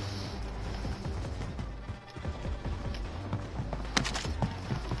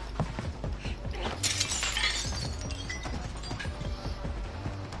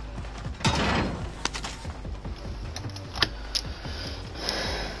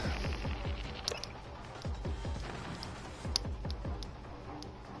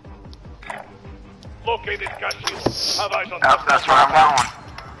 Located Cassius. Have eyes on Yep, that's where I'm going.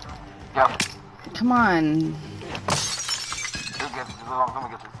 Yep. Come on. Let me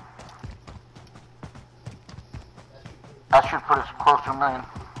get you. That should put us close to a million.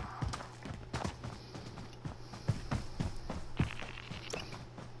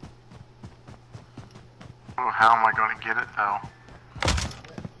 Oh, how am I going to get it though?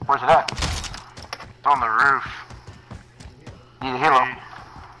 Where's it at? It's on the roof. Need a helo.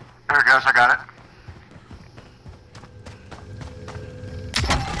 There it goes, I got it.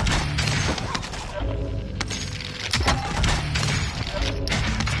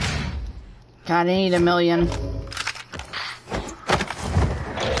 god, I need 1 million. Did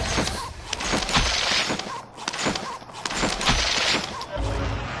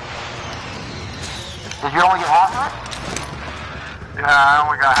you only get half of it? Yeah, I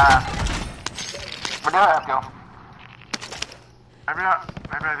only got half. Where did I have to go?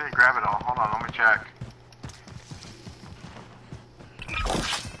 Maybe I didn't grab it all. Hold on, let me check.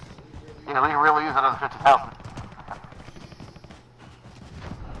 Yeah, we can really use another 50,000.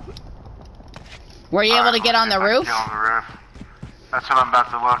 Were you able to get on the roof? Get on the roof. That's what I'm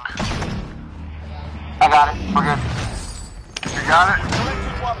about to look. I got it. We're good. You got it?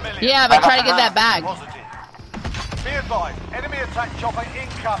 Yeah, but try to get that bag. Be advised, enemy attack chopper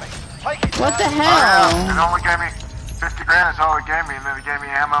incoming. Take it. What the down. hell? It only gave me 50 grand. That's all it gave me, and then it gave me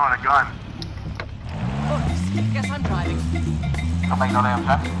ammo and a gun. Oh, guess I'm driving. Don't make no damn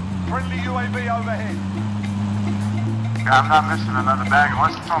sense. Friendly UAV overhead. Yeah, I'm not missing another bag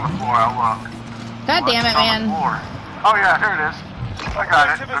unless it's on the floor. I'll look. God damn it, man. Oh yeah, here it is. I got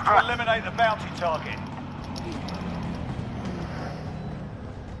it. Objective is to eliminate the bounty target.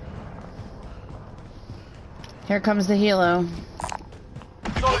 Here comes the helo.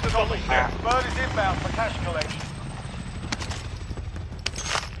 Solid copy. Bird is inbound for cash collection.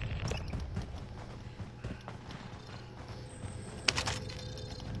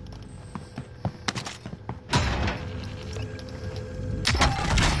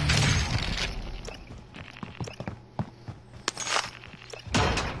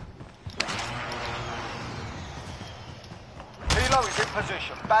 Helo is in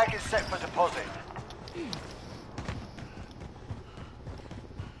position. Bag is set for deposit.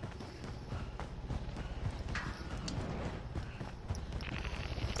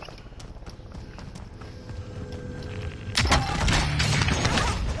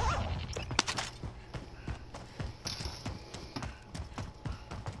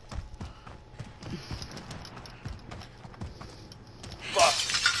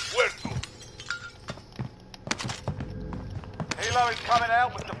 Helo is coming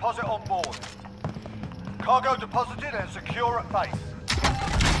out with deposit on board. Cargo deposited and secure at base.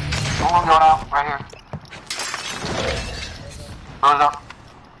 One going out, right here. Throw it up.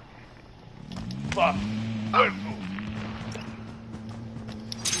 Fuck. Where to?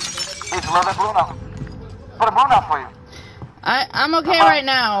 Please load that balloon up. Put a balloon out for you. I'm okay right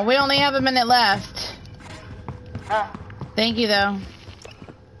now. We only have 1 minute left. Yeah. Thank you, though.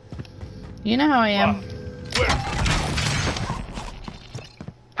 You know how I am.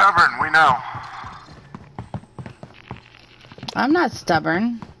 Stubborn, we know. I'm not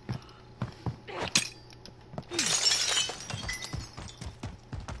stubborn.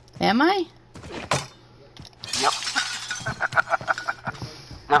 Am I? Yep.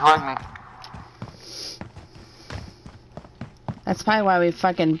 Just like me. That's probably why we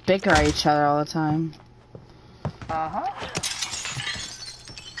fucking bicker at each other all the time. Uh-huh.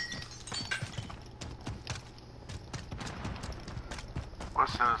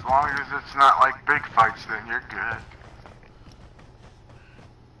 Listen, as long as it's not like big fights, then you're good.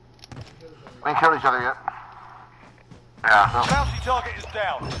 We ain't killed each other yet. Yeah. So. Bounty target is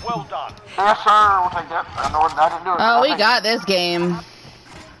down. Well done. Yes, sir. We'll take that. I didn't do it. Oh, we got this game.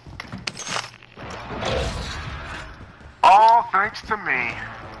 All thanks to me.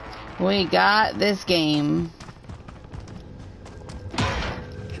 We got this game.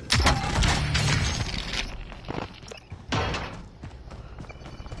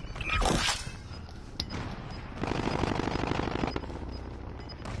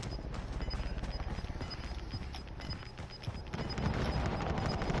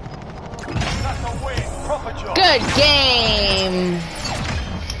 Good game.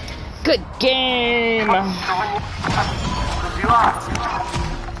 Good game.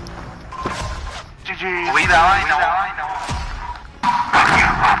 GG. Cuidado,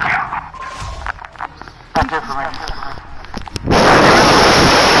 That's it for me.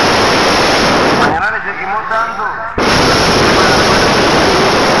 Mañana le seguimos dando.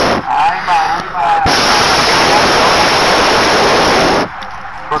 Ay, mamá.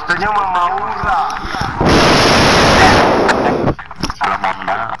 Costeño mamaurra.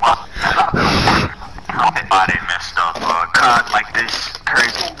 Everybody messed up. Cut like this.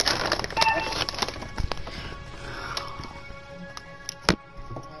 Crazy.